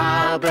 welche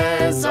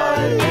Farbe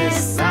soll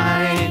es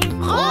sein?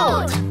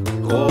 Rot!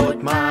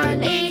 Rot mal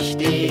ich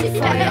die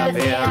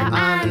Feuerwehr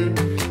an.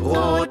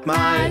 Rot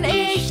mal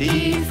ich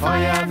die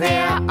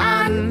Feuerwehr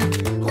an.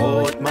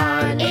 Rot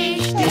mal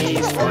ich die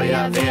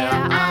Feuerwehr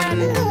an.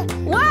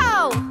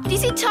 Wow! Die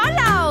sieht toll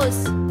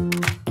aus!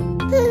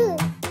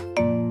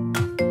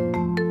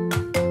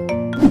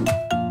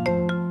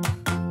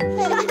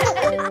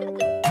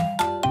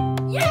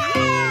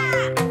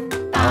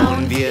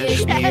 Bauen wir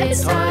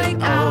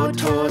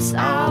Spielzeugautos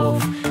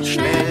auf,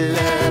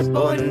 schnelle,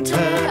 bunte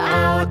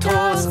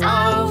Autos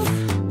auf.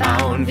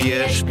 Bauen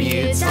wir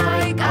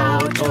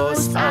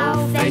Spielzeugautos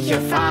auf,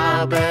 welche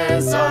Farbe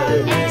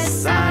soll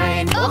es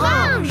sein?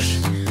 Orange!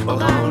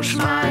 Orange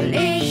mal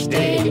ich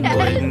den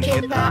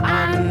Muldenkipper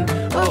an.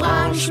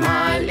 Orange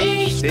mal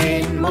ich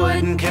den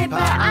Muldenkipper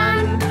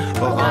an.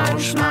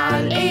 Orange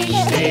mal ich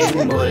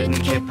den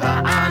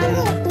Muldenkipper an.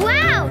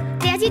 Wow!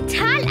 Der sieht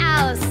toll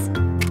aus!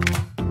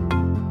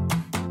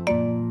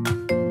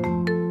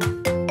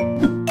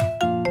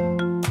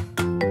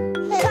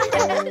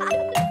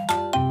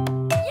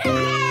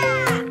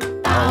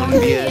 Bauen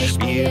wir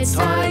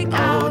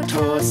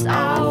Spielzeugautos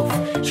auf,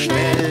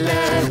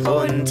 schnelle,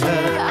 bunte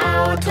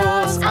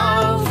Autos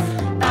auf.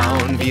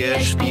 Bauen wir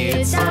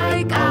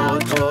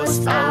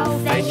Spielzeugautos auf,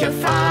 welche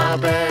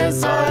Farbe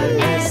soll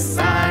es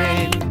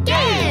sein?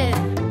 Gelb!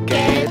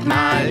 Gelb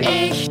mal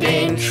ich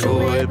den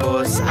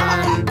Schulbus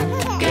an.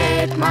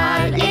 Gelb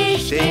mal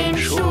ich den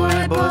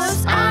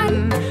Schulbus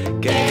an.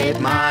 Gelb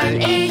mal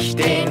ich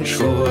den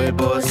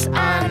Schulbus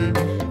an.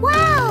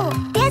 Wow!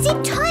 Der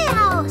sieht toll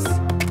aus!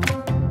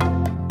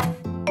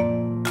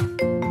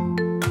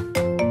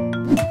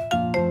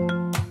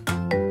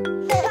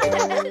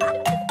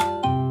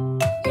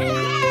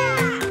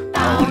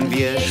 Bauen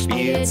wir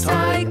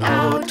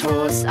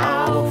Spielzeugautos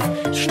auf,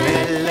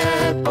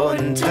 schnelle,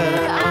 bunte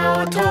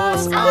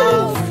Autos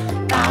auf.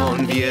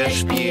 Bauen wir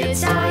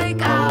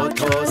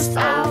Spielzeugautos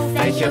auf,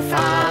 welche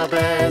Farbe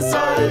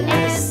soll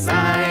es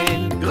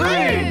sein?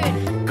 Grün!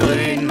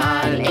 Grün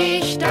mal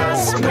ich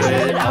das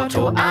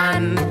Müllauto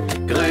an.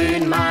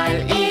 Grün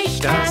mal ich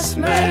das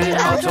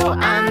Müllauto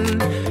an.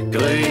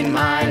 Grün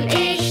mal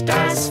ich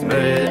das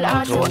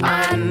Müllauto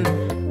an.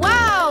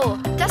 Wow!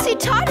 Das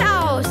sieht toll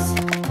aus!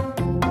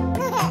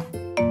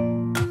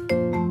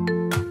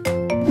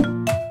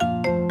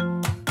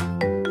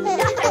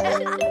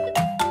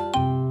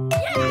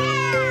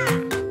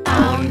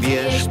 Bauen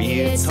wir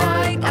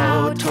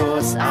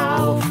Spielzeugautos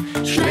auf,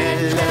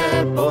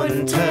 schnelle,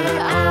 bunte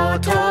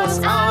Autos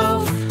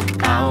auf.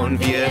 Bauen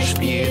wir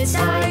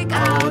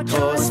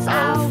Spielzeugautos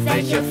auf,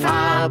 welche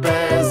Farbe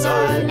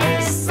soll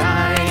es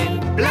sein?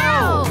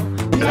 Blau!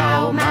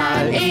 Blau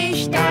mal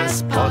ich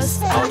das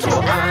Postauto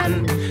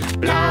an.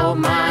 Blau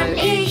mal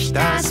ich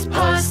das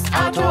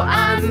Postauto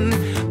an.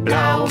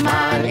 Blau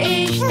mal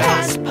ich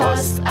das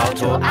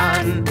Postauto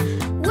an.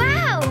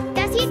 Wow!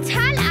 Das sieht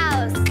toll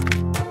aus!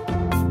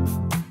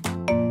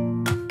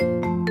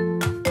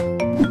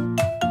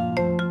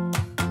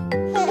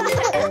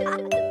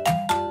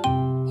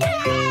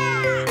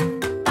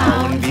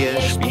 Bauen wir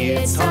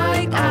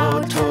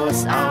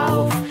Spielzeugautos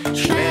auf,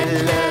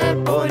 schnelle,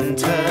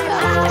 bunte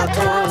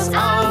Autos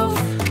auf.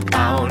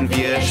 Bauen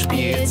wir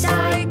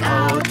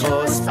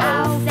Spielzeugautos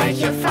auf,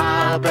 welche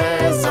Farbe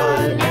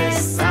soll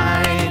es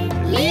sein?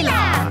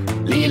 Lila!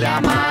 Lila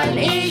mal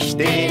ich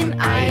den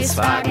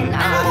Eiswagen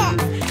an.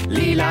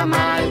 Lila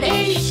mal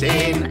ich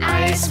den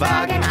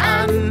Eiswagen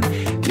an.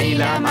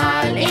 Lila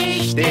mal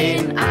ich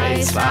den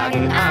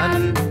Eiswagen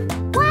an.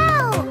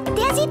 Wow!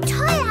 Der sieht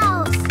toll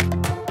aus!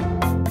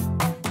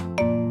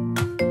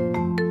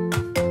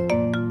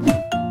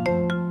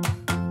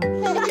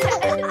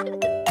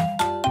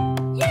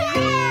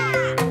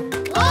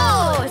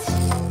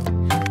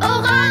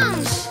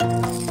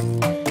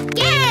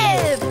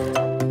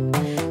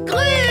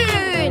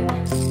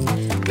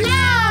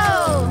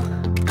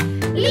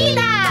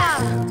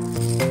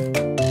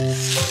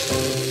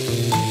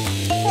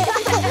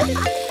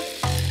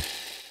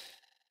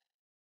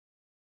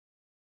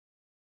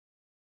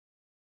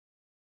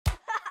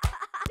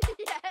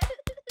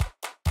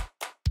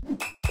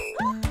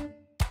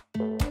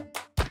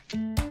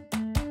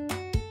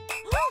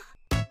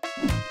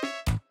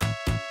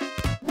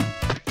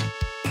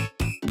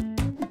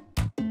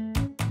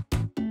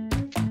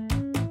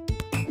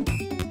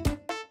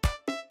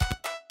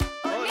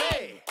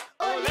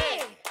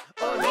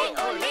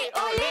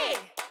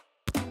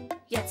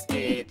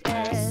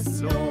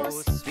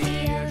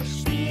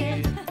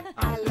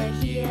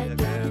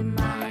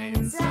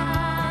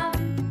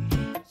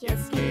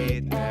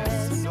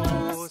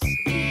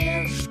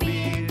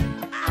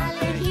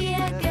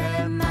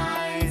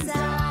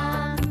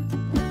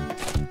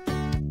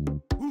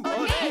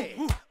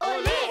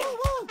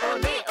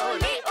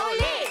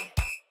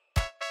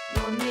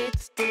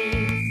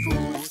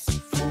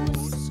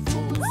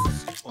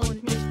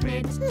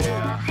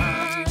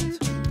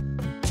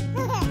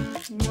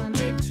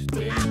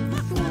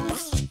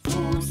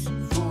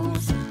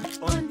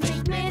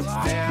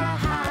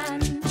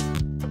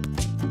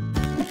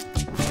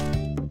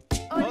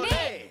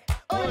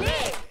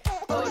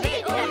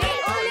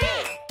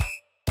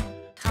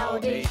 Trau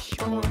dich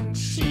und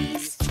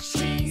schieß,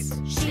 schieß,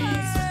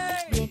 schieß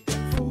mit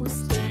dem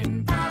Fuß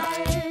den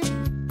Ball.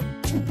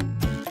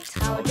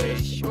 Trau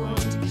dich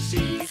und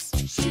schieß,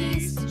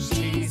 schieß,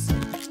 schieß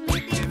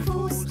mit dem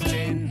Fuß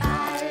den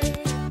Ball.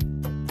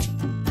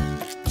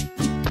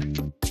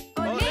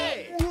 Ole,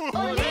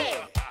 ole,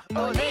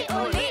 ole,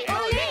 ole,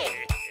 ole.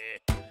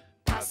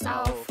 Pass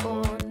auf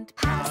und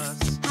pass,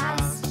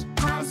 pass,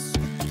 pass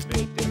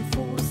mit dem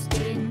Fuß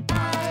den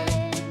Ball.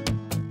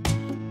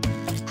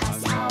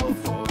 Pass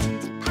auf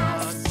und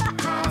pass,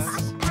 pass,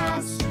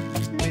 pass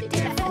mit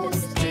dem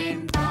Fuß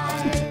den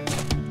Ball.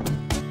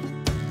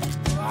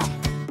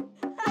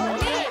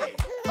 Ole,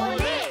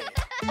 ole,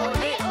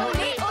 ole,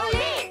 ole,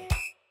 ole.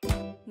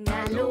 Na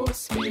los,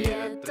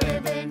 wir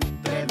dribbeln,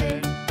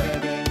 dribbeln,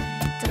 dribbeln,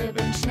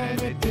 dribbeln schnell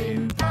mit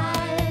dem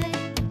Ball.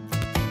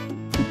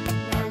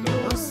 Na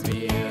los,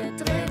 wir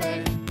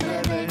dribbeln,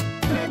 dribbeln,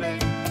 dribbeln,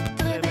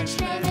 dribbeln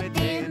schnell mit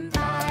dem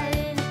Ball.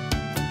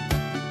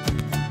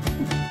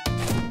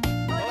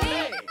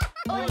 Ole,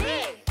 ole,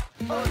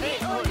 ole,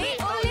 ole,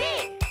 ole.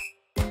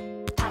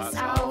 Pass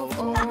auf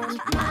und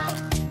mach,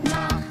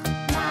 mach,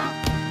 mach,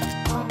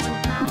 komm und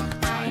mach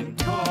ein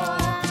Tor.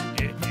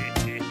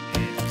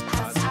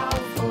 Pass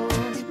auf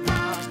und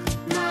mach,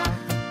 mach,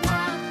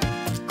 mach,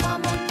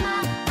 komm und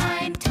mach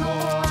ein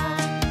Tor.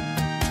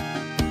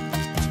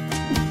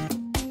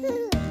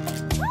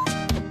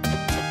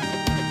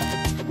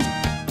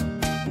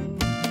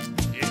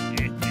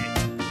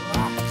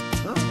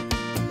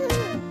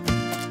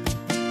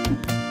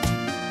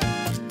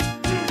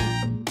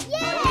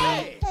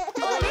 Ole,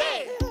 ole,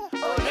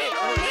 ole,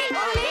 ole,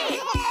 ole.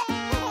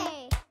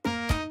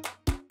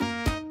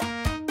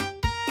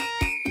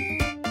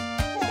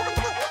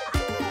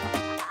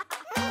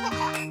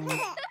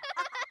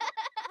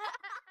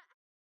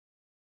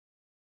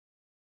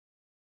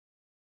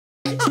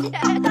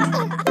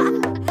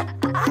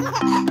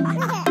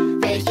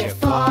 Welche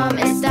Form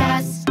ist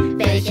das?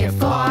 Welche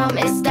Form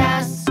ist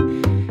das?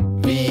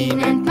 Wie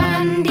nennt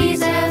man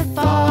diese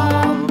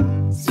Form?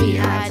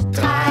 Sie hat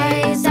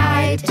 3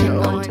 Seiten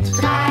und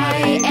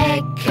 3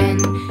 Ecken.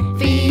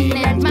 Wie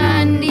nennt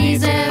man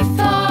diese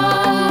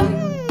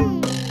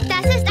Form?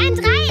 Das ist ein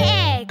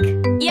Dreieck.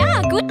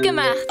 Ja, gut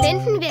gemacht.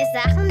 Finden wir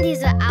Sachen, die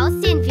so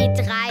aussehen wie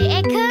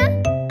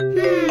Dreiecke?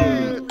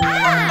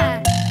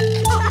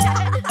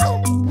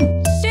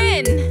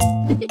 Schön.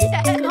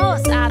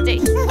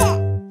 Großartig.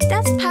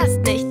 Das passt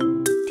nicht.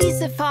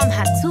 Diese Form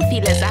hat zu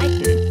viele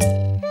Seiten.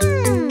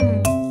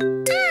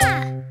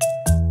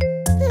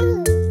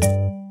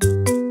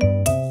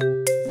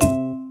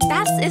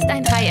 Das ist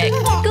ein Dreieck.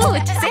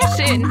 Gut, sehr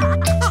schön.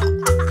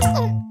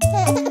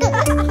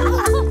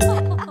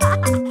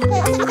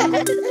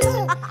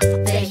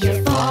 Welche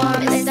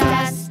Form ist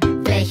das?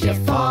 Welche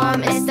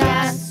Form ist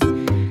das?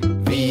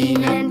 Wie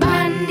nennt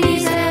man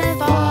diese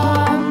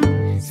Form?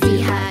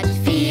 Sie hat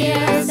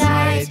 4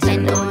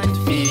 Seiten und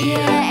 4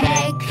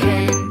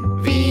 Ecken.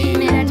 Wie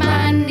nennt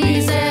man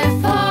diese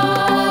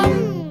Form?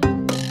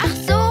 Ach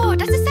so,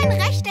 das ist ein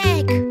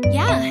Rechteck.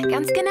 Ja,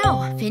 ganz genau.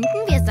 Finden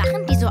wir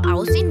Sachen, die so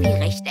aussehen wie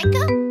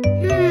Rechtecke?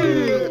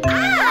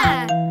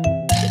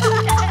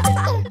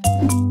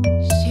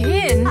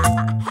 Schön.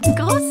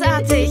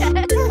 Großartig.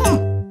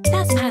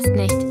 Das passt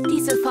nicht.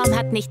 Diese Form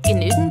hat nicht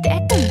genügend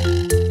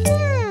Ecken.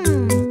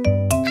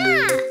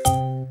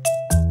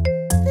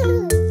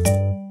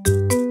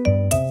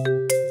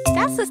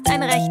 Das ist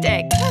ein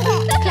Rechteck.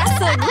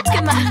 Klasse, gut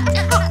gemacht.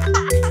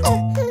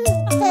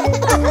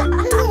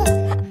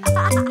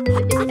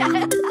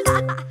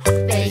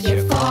 Welche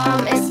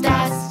Form ist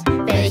das?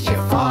 Welche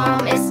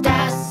Form ist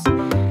das?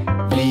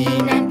 Wie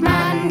nennt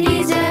man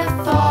diese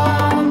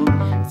Form?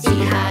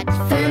 Sie hat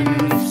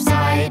 5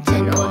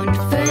 Seiten und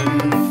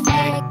 5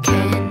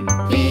 Ecken.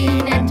 Wie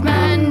nennt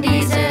man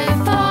diese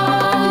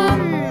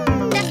Form?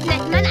 Das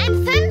nennt man ein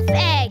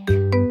Fünfeck.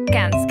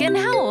 Ganz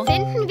genau.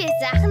 Finden wir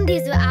Sachen, die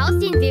so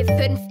aussehen wie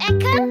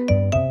Fünfecke?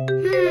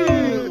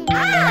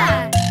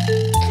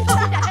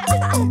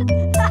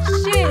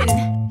 Schön.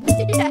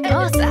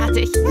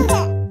 Großartig.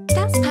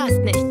 Das passt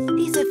nicht.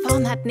 Diese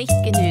Form hat nicht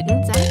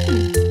genügend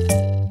Seiten.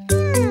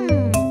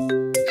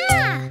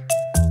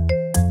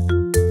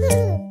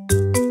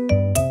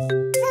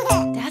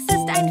 Das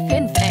ist ein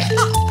Fünfeck.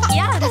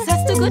 Ja, das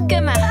hast du gut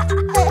gemacht.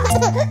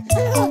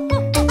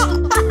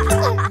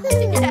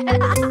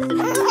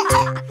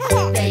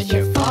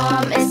 Welche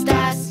Form ist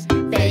das?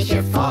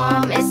 Welche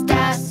Form ist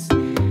das?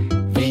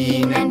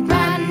 Wie nennt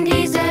man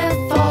diese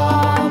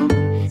Form?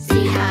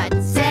 Sie hat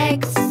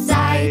 6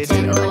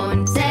 Seiten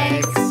und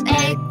 6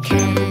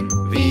 Ecken.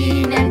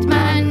 Wie nennt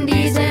man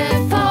diese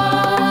Form?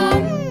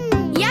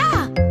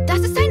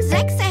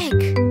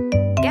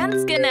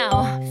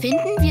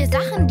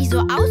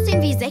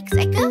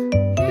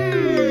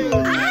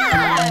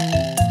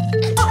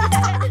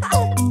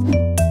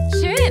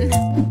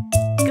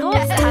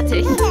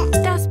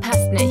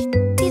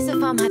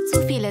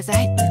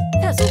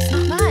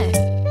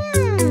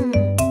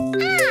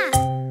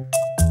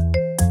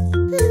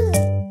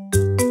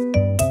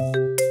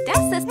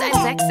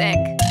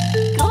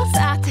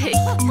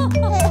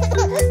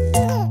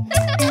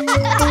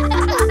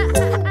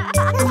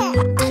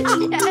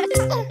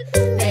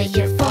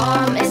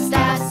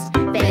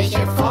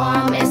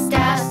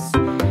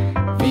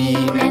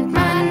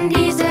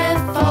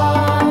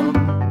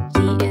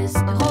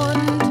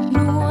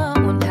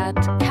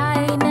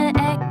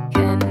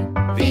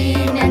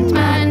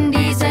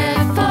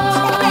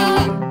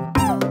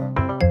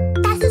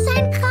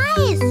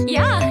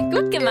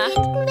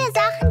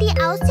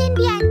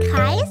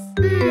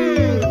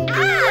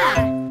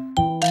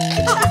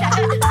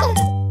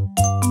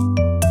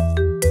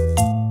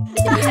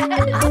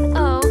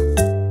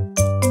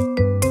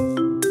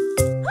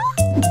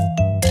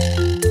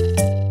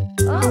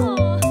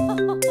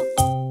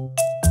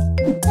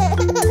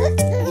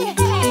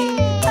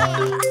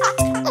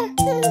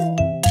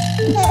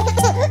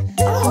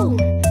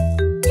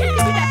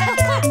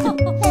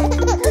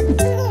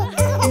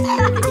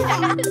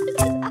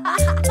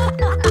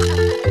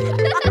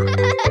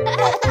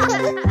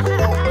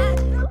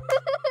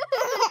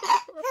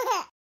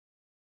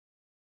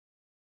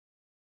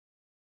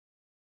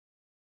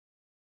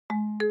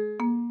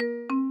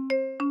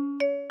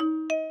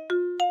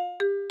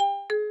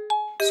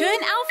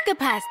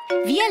 aufgepasst.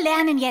 Wir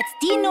lernen jetzt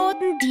die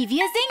Noten, die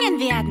wir singen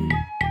werden.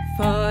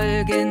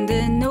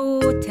 Folgende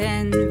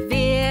Noten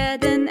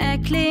werden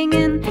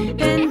erklingen,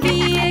 wenn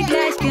wir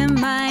gleich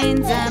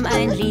gemeinsam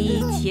ein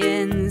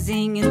Liedchen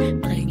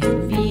singen.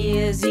 Bringen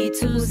wir sie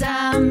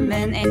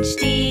zusammen,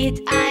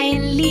 entsteht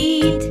ein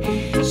Lied.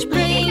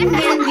 Springen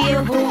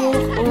wir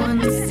hoch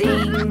und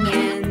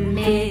singen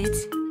mit.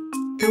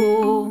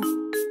 Do,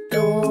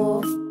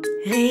 Do,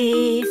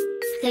 Re,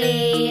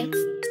 Re,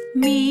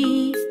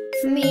 Mi,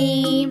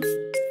 Mi,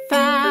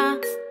 Fa,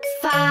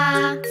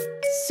 Fa,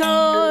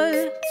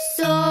 Sol,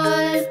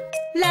 Sol,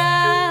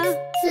 La,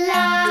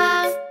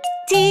 La,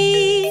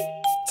 Ti,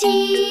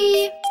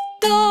 Ti,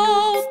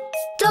 Do,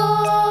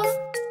 Do,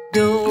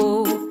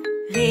 Do,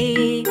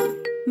 Re,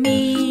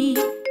 Mi,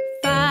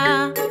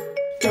 Fa,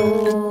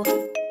 Do,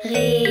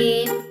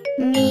 Re,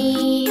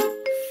 Mi,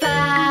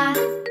 Fa,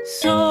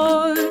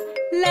 Sol,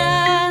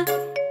 La,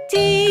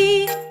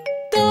 Ti,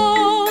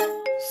 Do.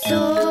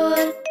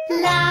 Sol,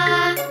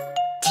 La,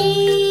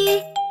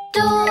 Ti,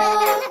 Do.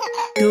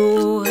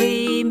 Do,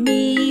 Re,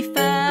 Mi,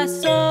 Fa,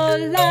 Sol,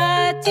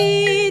 La,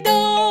 Ti,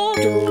 Do.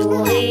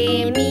 Do,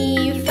 Re,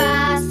 Mi,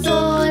 Fa,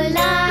 Sol,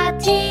 La,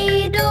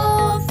 Ti, Do.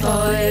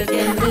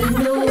 Folgende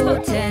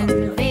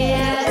Noten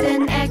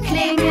werden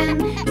erklingen,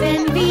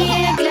 wenn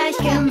wir gleich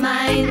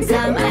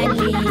gemeinsam ein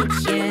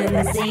Liedchen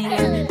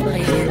singen.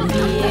 Bringen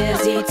wir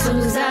sie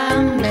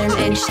zusammen,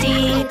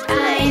 entsteht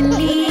ein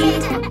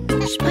Lied.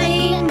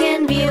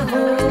 Springen wir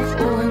hoch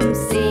und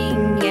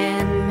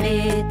singen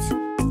mit.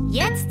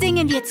 Jetzt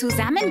singen wir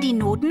zusammen die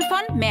Noten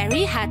von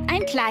Mary hat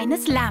ein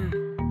kleines Lamm.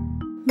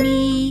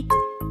 Mi,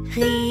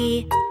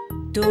 Re,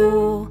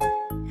 Do,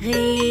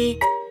 Re,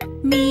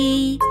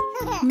 Mi,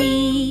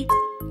 Mi,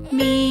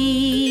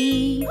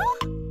 Mi.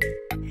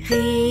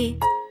 Re,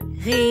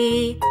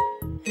 Re,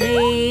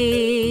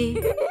 Re.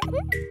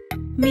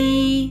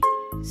 Mi,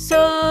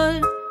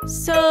 Sol,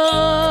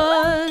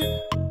 Sol.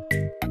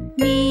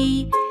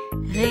 Mi,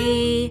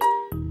 Re,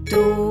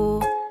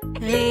 Do,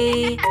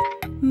 Re,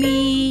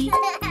 Mi,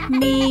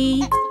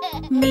 Mi,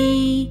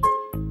 Mi,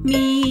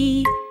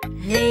 Mi,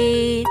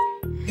 Re,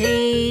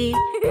 Re,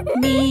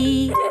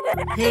 Mi,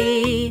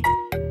 Re,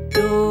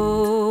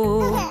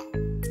 Do.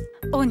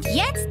 Und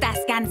jetzt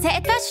das Ganze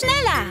etwas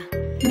schneller.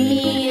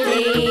 Mi,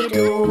 Re,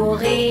 Do,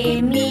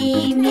 Re,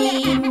 Mi,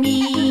 Mi, Mi.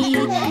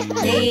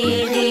 Re,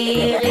 Re,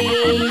 Re.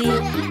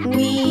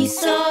 Mi,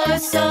 Sol,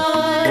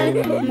 Sol.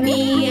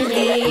 Mi,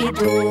 Re,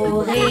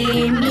 Do,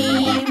 Re, Mi,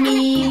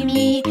 Mi,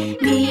 Mi.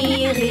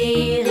 Mi, Re,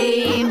 Re,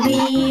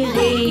 Mi,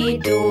 Re,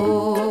 Do.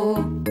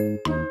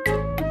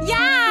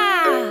 Ja!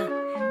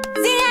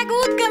 Sehr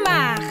gut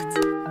gemacht!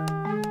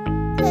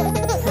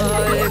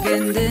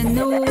 Folgende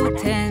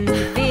Noten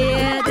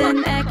werden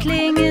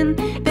erklingen,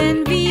 wenn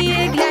wir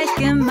gleich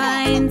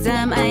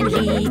gemeinsam ein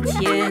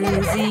Liedchen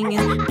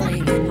singen.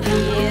 Bringen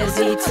wir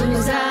sie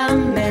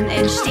zusammen,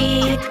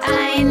 entsteht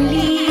ein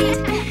Lied.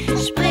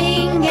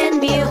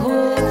 Springen wir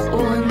hoch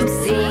und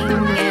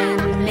singen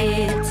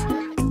mit.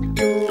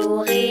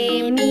 Do,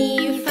 Re,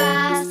 Mi,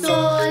 Fa,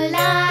 Sol,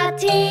 La,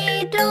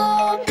 Ti, Do.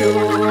 Do,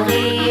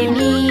 Re,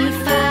 Mi,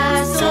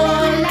 Fa,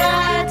 Sol,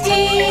 La,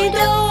 Ti,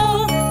 Do.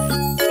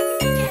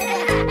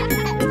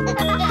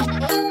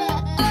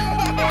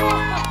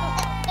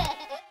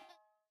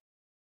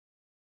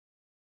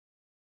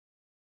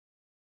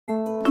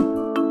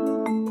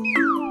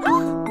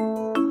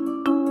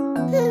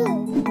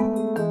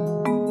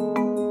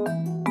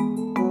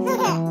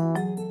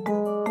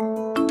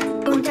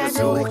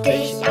 Untersucht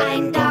dich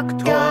ein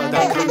Doktor,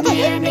 dann kann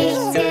dir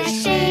nichts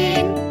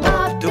geschehen.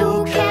 Ob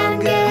du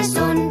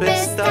kerngesund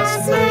bist,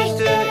 das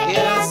möchte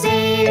er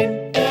sehen.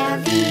 Er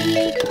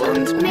wiegt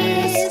und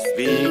misst,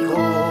 wie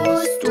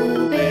groß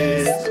du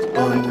bist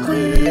und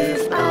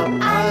prüft, ob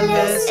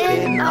alles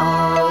in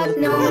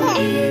Ordnung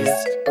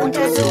ist.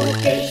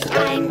 Untersucht dich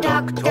ein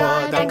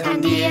Doktor, dann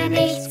kann dir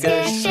nichts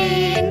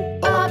geschehen.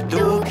 Ob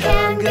du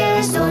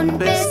kerngesund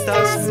bist,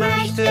 das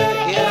möchte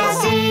er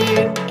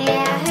sehen.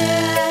 Er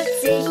hört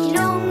sich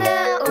Lunge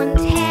und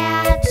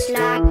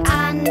Herzschlag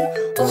an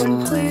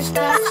und prüft,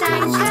 was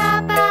dein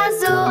Körper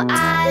so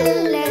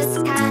alles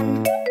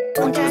kann.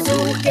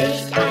 Untersucht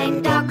dich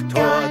ein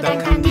Doktor, dann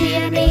kann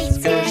dir nichts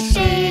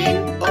geschehen.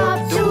 Ob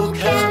du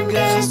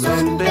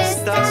kerngesund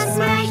bist, das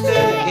möchte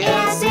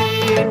er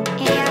sehen.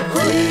 Er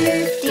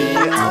prüft die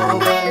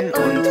Augen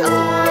und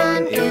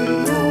Ohren im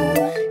Nu.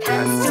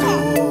 Kannst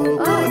du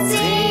gut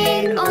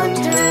sehen und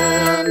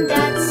hören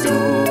dazu?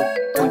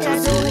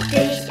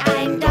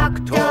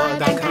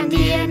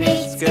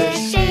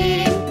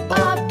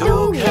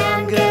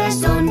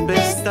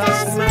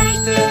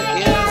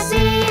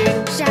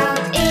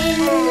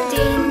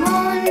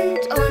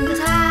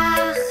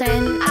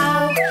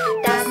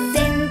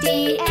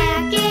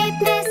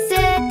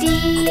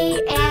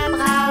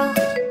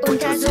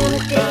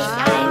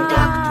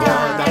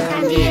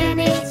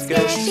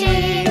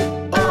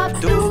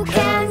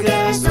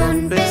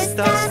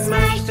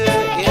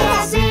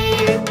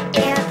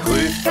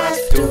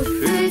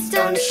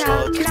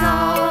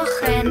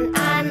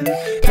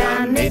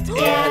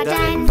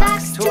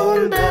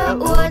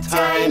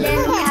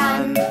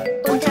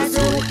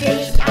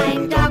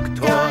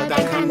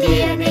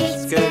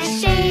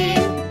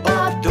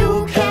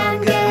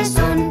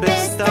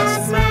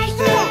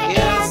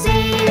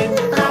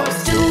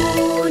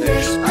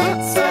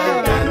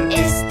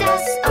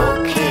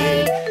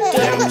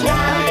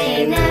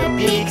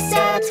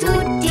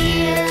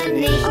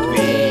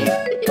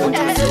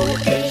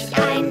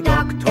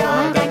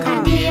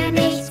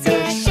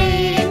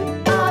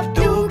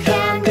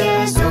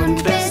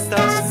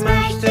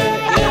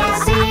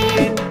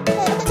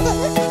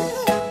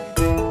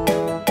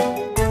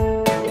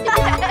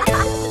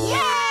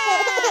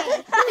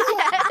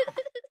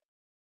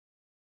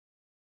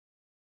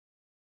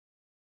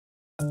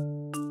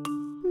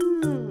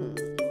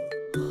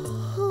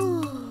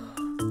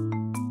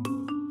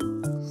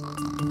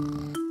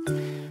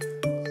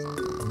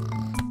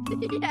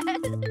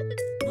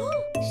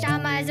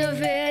 so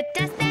wird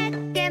das Bett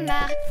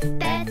gemacht,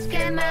 Bett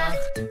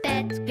gemacht,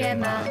 Bett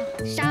gemacht.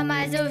 Schau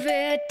mal, so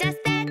wird das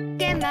Bett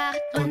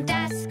gemacht und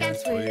das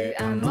ganz früh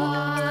am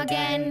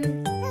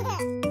Morgen.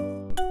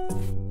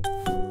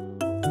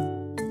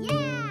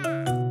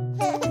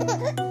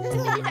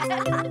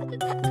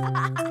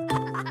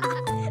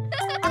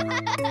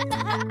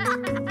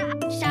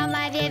 Schau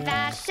mal, wir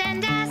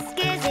waschen das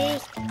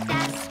Gesicht,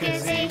 das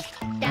Gesicht,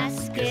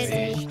 das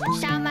Gesicht.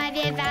 Schau mal,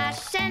 wir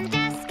waschen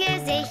das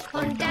Gesicht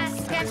und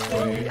das ganz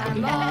früh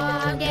am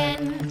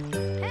Morgen.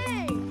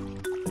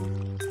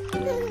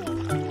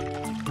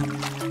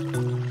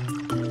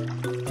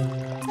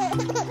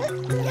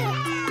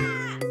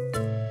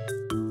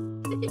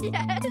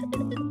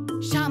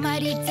 Schau mal,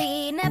 die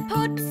Zähne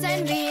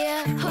putzen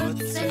wir,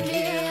 putzen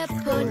wir,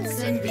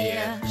 putzen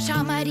wir.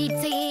 Schau mal, die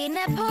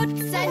Zähne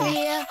putzen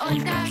wir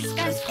und das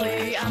ganz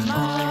früh am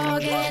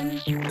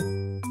Morgen.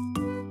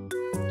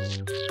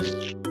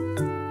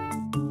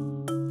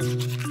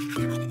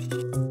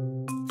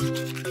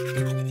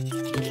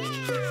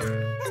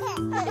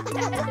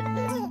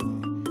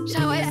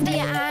 Schau es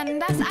dir an,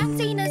 das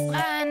Anziehen ist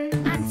dran,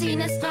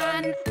 Anziehen ist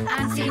dran,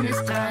 Anziehen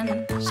ist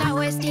dran. Schau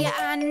es dir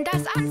an,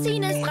 das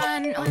Anziehen ist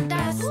dran und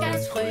das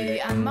ganz früh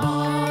am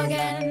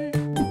Morgen.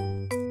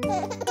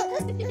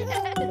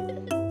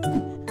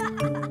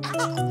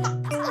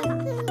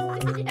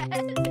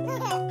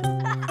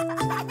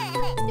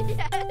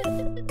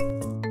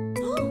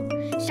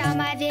 Schau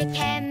mal, wir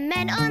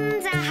kämmen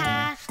unser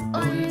Haar,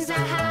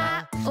 unser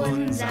Haar,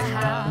 unser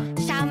Haar.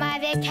 Schau mal,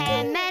 wir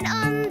kämmen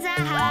unser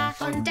Haar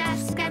und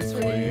das ganz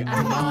früh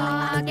am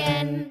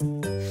Morgen.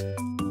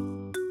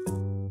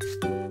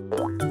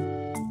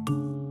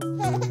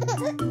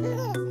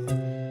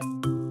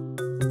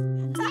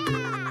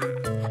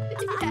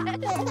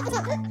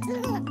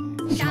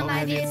 Schau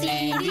mal, wir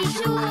ziehen die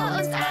Schuhe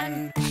uns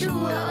an,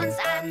 Schuhe uns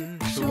an,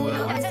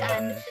 Schuhe uns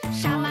an.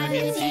 Schau mal,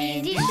 wir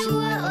ziehen die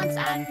Schuhe uns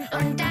an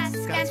und das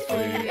ganz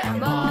früh am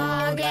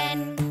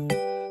Morgen.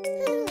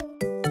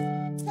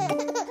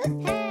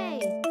 Hey!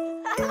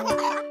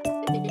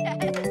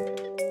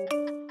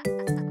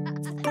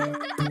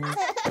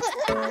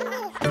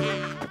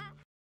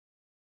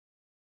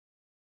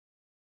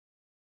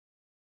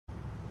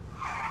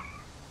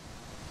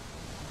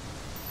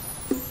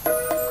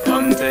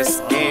 Und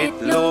es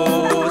geht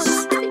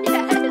los.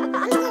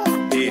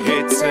 Die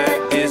Hitze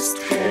ist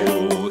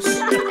groß.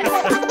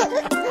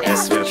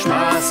 Es wird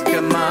Spaß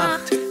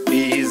gemacht,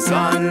 die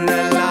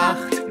Sonne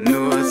lacht.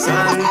 Nur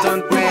Sand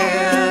und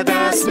Meer,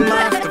 das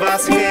macht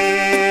was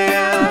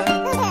her.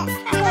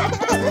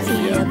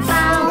 Wir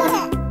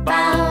bauen,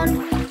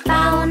 bauen,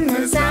 bauen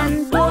eine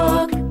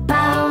Sandburg.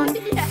 Bauen,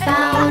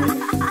 bauen,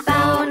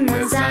 bauen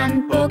eine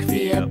Sandburg.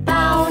 Wir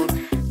bauen,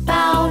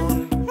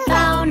 bauen,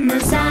 bauen eine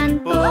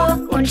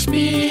Sandburg und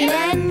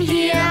spielen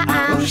hier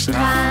am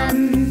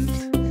Strand.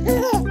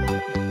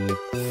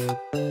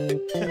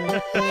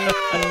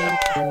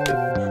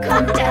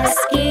 Kommt, es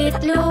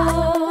geht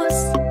los.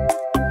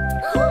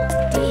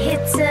 Die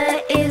Hitze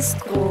ist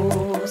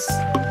groß.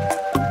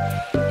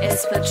 Es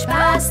wird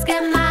Spaß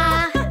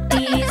gemacht,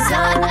 die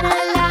Sonne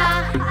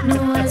lacht.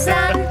 Nur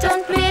Sand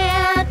und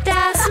Meer,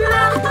 das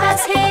macht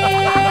was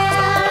her.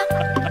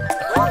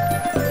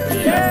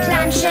 Wir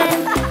klatschen,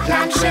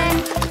 klatschen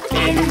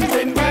in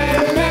den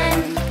Wellen.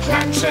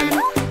 Klatschen,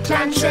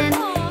 klatschen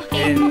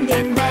in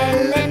den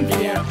Wellen.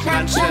 Wir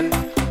klatschen,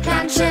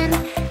 klatschen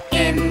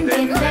in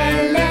den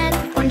Wellen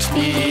und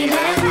spielen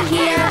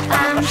hier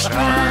am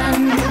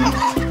Strand.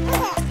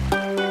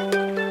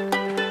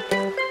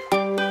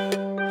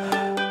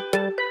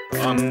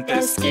 Und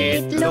es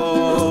geht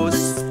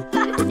los.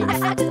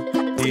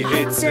 Die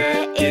Hitze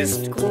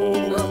ist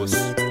groß.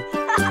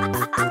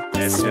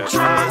 Es wird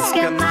Spaß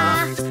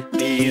gemacht,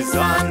 die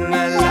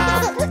Sonne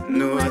lacht.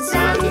 Nur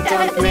Sand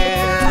und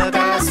Meer,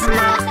 das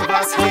macht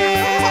was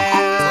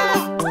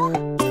her.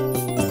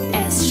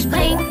 Es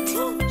springt,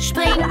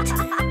 springt,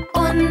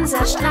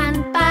 unser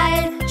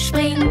Strandball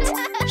springt,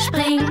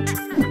 springt,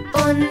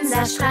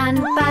 unser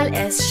Strandball.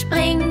 Es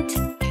springt,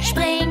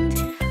 springt,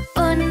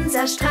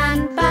 unser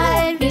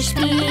Strandball. Wir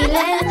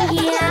spielen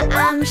hier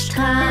am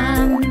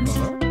Strand.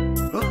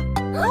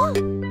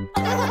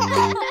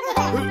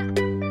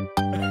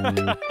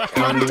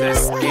 Und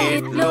es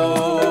geht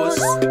los.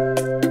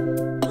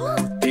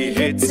 Die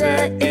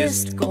Hitze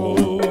ist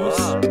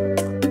groß.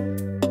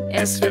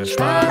 Es wird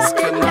Spaß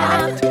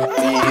gemacht,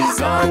 die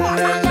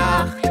Sonne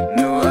lacht.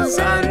 Nur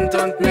Sand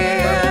und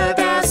Meer,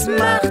 das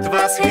macht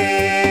was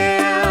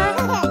her.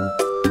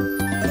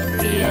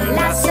 Wir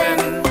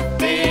lassen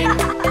den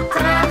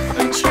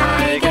Drachen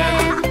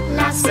steigen,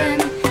 lassen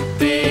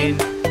den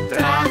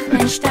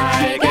Drachen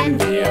steigen.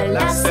 Wir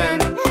lassen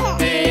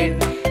den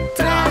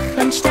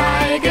Drachen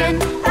steigen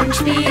und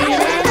spielen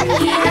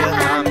hier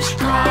am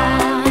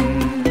Strand.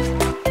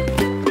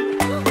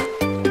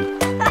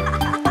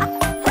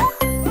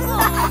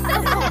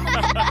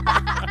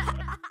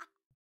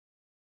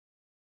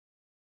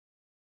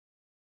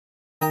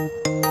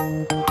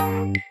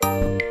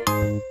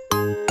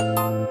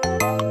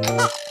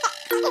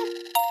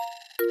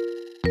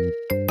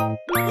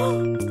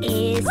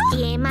 Ist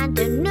jemand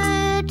in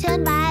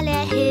Nöten, weil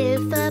er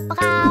Hilfe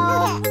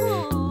braucht?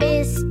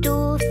 Bist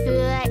du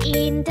für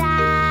ihn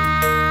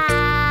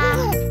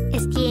da?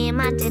 Ist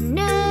jemand in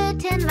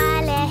Nöten,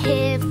 weil er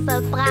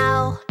Hilfe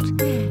braucht?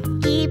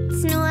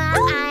 Gibt's nur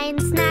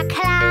eins, na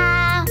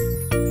klar.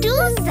 Du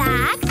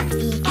sagst,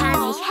 wie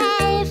kann ich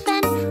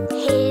helfen?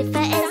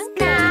 Hilfe ist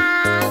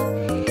nah.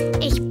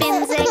 Ich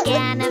bin sehr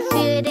gerne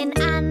für den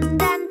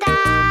anderen da.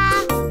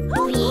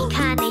 Wie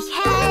kann ich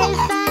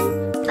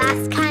helfen?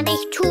 Was kann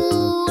ich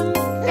tun?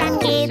 Dann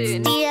geht's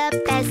dir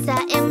besser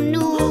im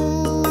Nu.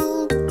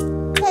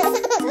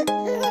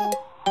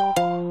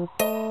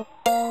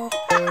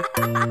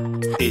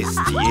 Ist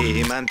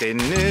jemand in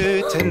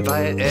Nöten,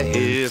 weil er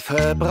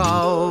Hilfe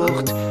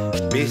braucht?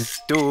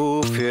 Bist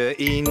du für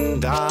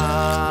ihn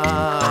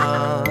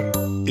da?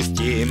 Ist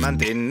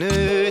jemand in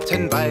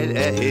Nöten, weil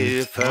er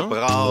Hilfe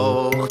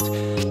braucht?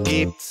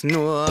 Gibt's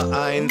nur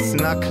eins,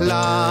 na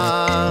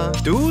klar.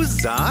 Du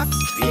sagst,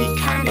 wie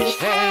kann ich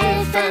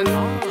helfen?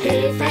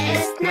 Hilfe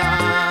ist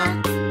nah.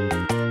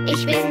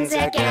 Ich bin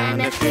sehr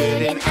gerne für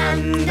den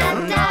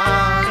anderen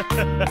da.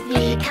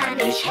 Wie kann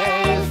ich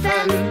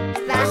helfen?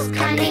 Was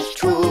kann ich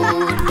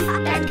tun?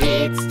 Dann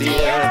geht's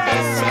dir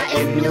besser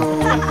im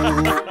Nu.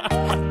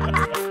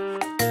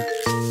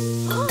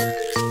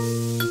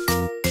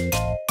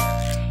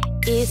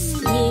 Ist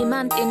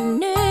jemand in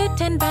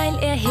Nöten, weil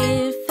er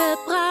Hilfe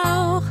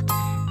braucht?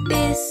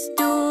 Bist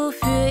du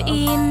für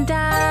ihn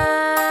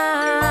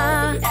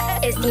da?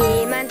 Ist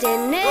jemand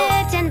in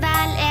Nöten,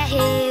 weil er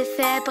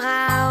Hilfe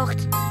braucht?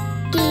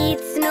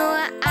 Gibt's nur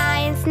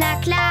eins, na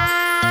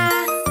klar.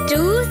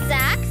 Du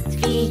sagst,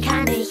 wie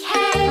kann ich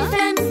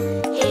helfen?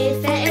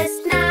 Hilfe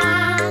ist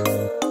nah.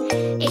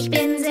 Ich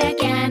bin sehr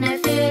gerne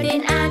für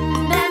den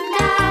anderen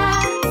da.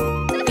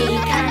 Wie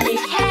kann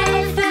ich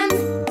helfen?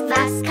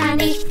 Was kann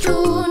ich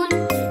tun?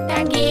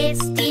 Dann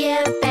geht's dir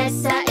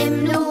besser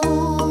im Nu.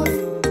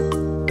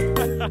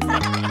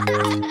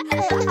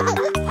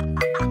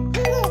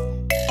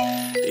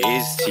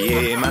 Ist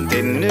jemand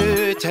in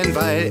Nöten,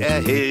 weil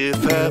er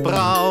Hilfe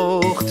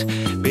braucht?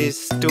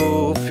 Bist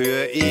du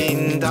für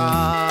ihn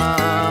da?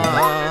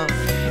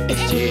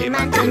 Ist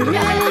jemand in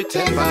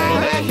Nöten,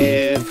 weil er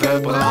Hilfe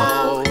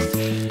braucht?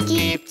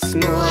 Gibt's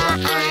nur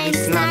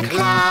eins, na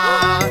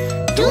klar.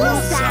 Du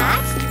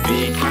sagst,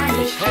 wie kann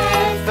ich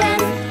helfen?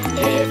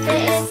 Hilfe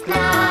ist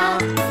nah.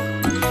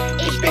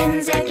 Ich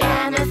bin sehr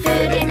gerne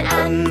für den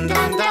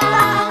anderen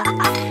da.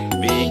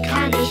 Wie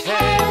kann ich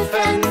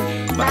helfen?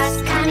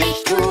 Was kann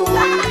ich tun?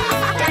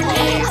 Dann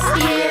geht's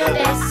dir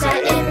besser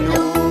im Nu.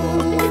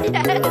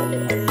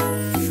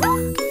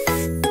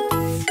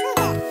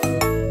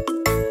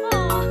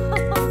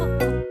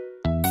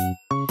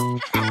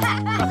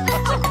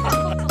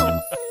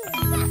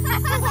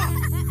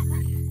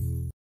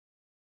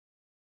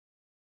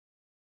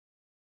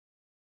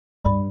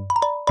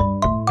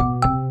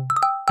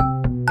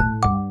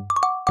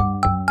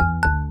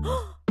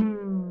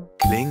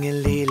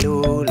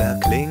 Klingelilula,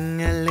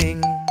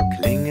 klingeling,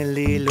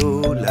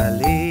 klingelilula,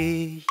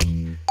 lich.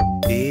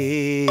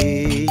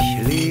 Ich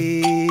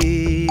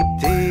lieb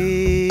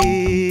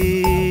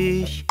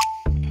dich.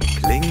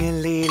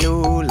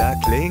 Klingelilula,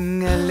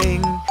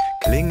 klingeling,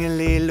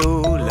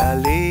 klingelilula,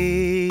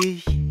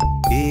 lich.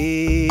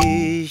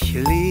 Ich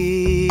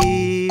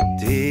lieb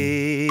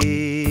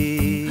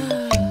dich.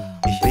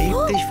 Ich lieb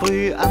dich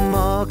früh am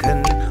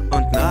Morgen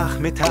und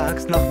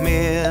nachmittags noch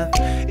mehr.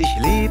 Ich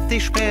lieb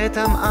dich spät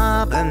am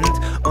Abend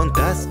und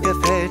das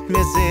gefällt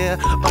mir sehr.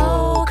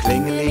 Oh,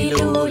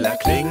 klingelilula,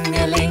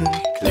 klingeling,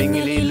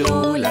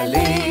 klingelilula,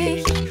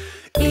 lich.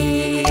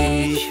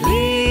 Ich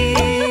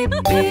lieb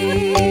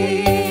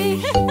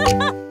dich.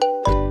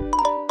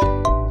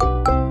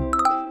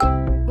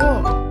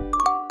 Oh.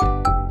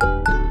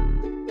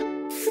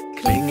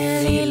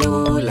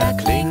 Klingelilula,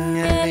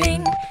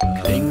 klingeling,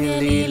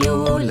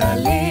 klingelilula,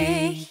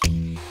 lich.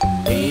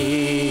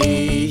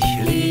 Ich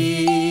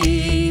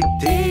lieb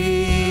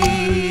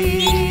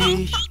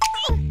dich.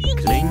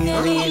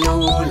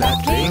 Klingelilula,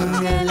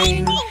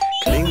 klingeling,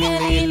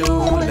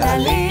 klingelilula,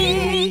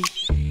 lich.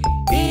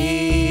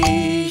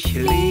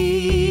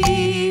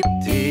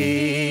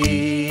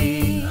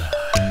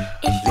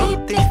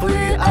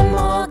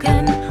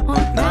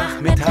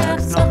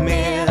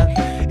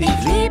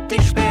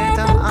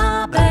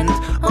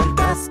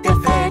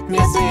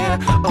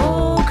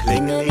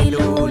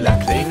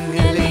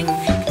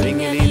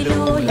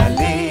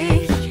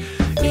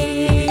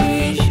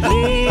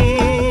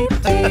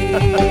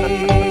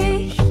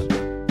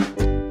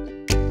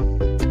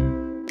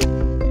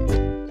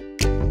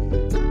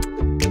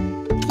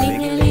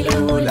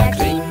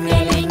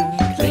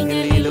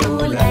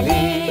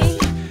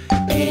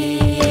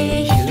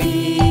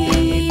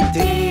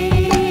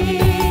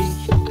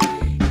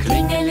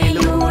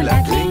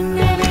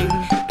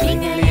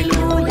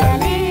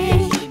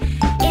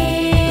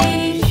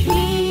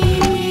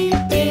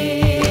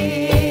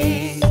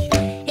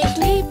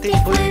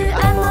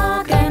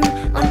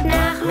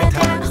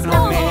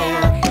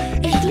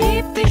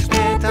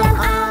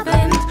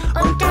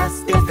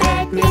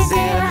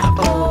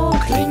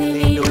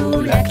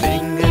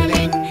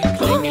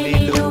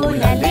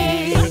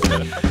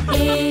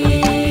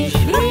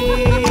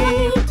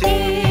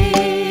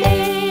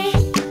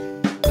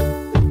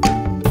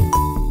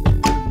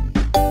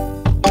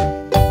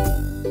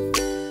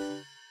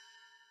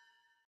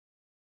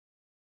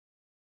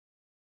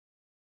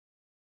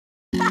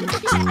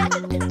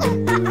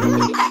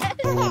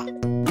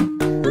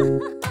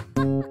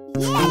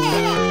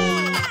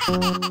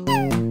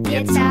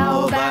 Wir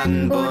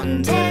zaubern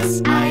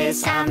buntes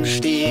Eis am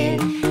Stiel,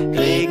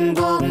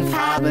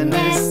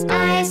 regenbogenfarbenes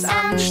Eis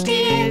am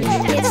Stiel.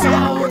 Wir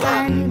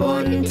zaubern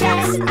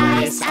buntes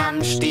Eis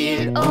am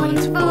Stiel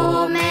und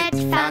womit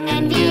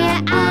fangen wir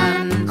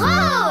an?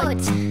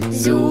 Rot!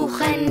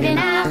 Suchen wir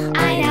nach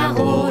einer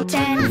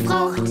roten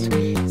Frucht,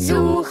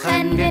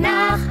 suchen wir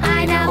nach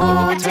einer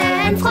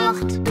roten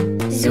Frucht,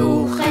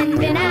 suchen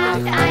wir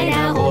nach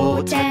einer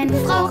roten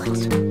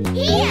Frucht.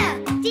 Hier,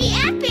 die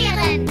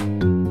Erdbeeren!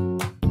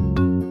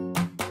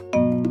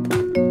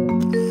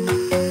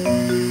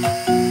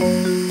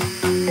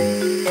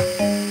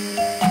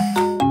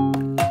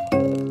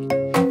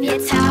 Wir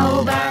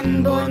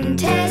zaubern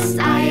buntes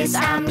Eis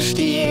am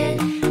Stiel,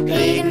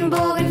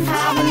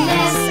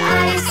 regenbogenfarbenes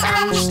Eis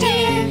am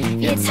Stiel.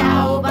 Wir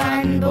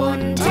zaubern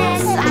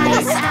buntes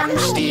Eis am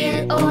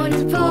Stiel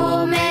und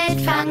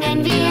womit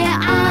fangen wir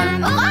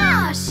an?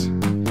 Orange!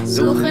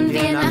 Suchen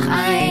wir nach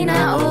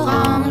einer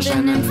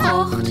orangenen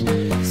Frucht,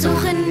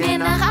 suchen wir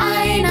nach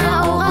einer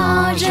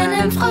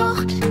orangenen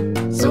Frucht,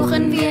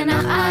 suchen wir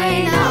nach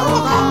einer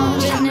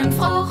orangenen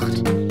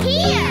Frucht.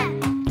 Hier,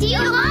 die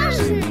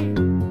Orangen!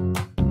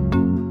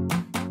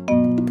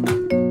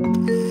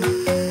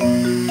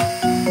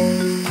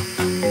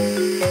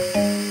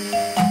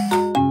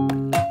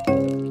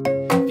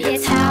 Wir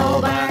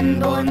zaubern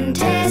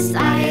buntes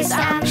Eis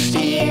am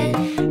Stiel,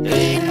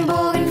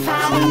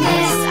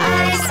 regenbogenfarbenes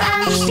Eis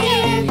am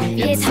Stiel.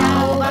 Wir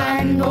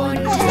zaubern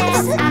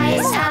buntes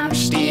Eis am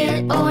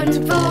Stiel und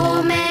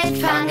womit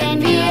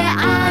fangen wir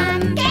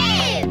an?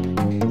 Gelb!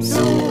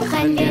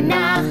 Suchen wir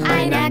nach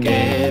einer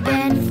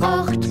gelben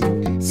Frucht,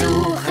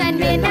 suchen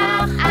wir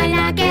nach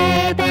einer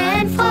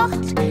gelben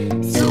Frucht,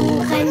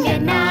 suchen wir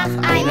nach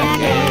einer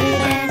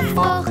gelben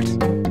Frucht.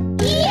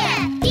 Hier,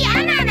 die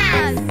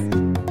Ananas!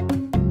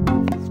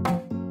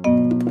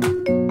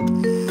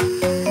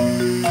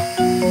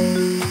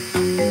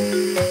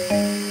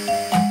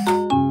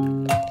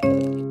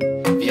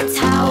 Wir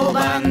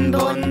zaubern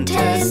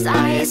buntes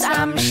Eis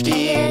am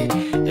Stiel,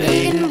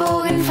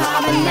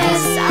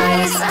 regenbogenfarbenes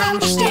Eis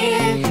am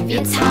Stiel.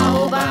 Wir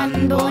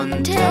zaubern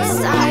buntes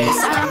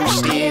Eis am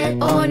Stiel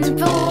und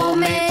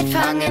womit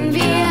fangen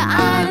wir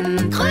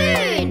an?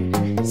 Grün!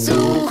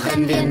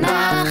 Suchen wir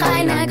nach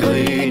einer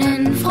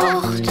grünen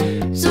Frucht,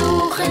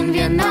 suchen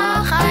wir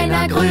nach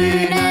einer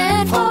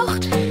grünen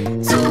Frucht,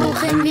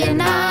 suchen wir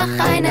nach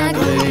einer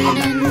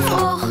grünen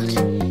Frucht.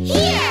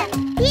 Hier,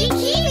 die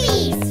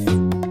Kiwis!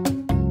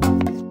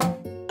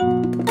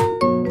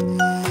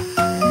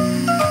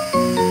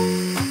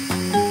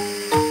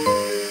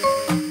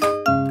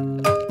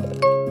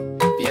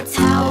 Wir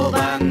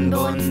zaubern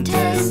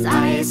buntes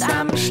Eis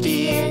am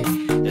Stiel,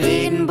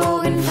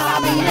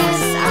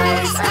 regenbogenfarbenes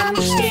Eis am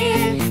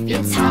Stiel.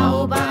 Wir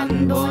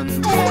zaubern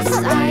buntes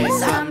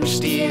Eis am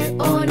Stiel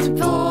und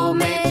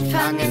womit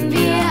fangen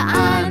wir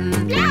an?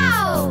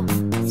 Blau!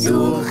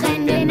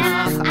 Suchen wir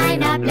nach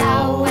einer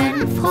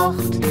blauen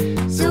Frucht,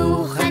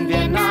 suchen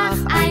wir nach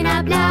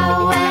einer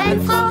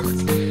blauen Frucht,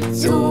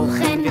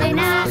 suchen wir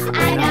nach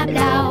einer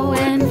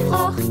blauen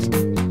Frucht.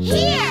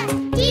 Hier,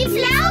 die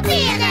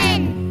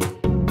Blaubeeren!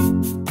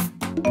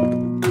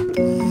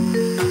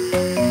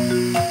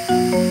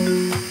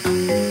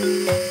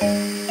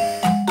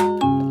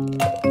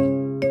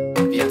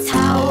 Wir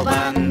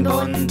zaubern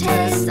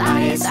buntes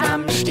Eis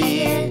am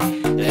Stiel,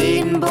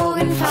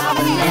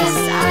 regenbogenfarbenes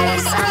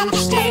Eis am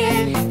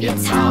Stiel. Wir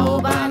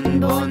zaubern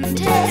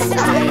buntes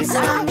Eis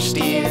am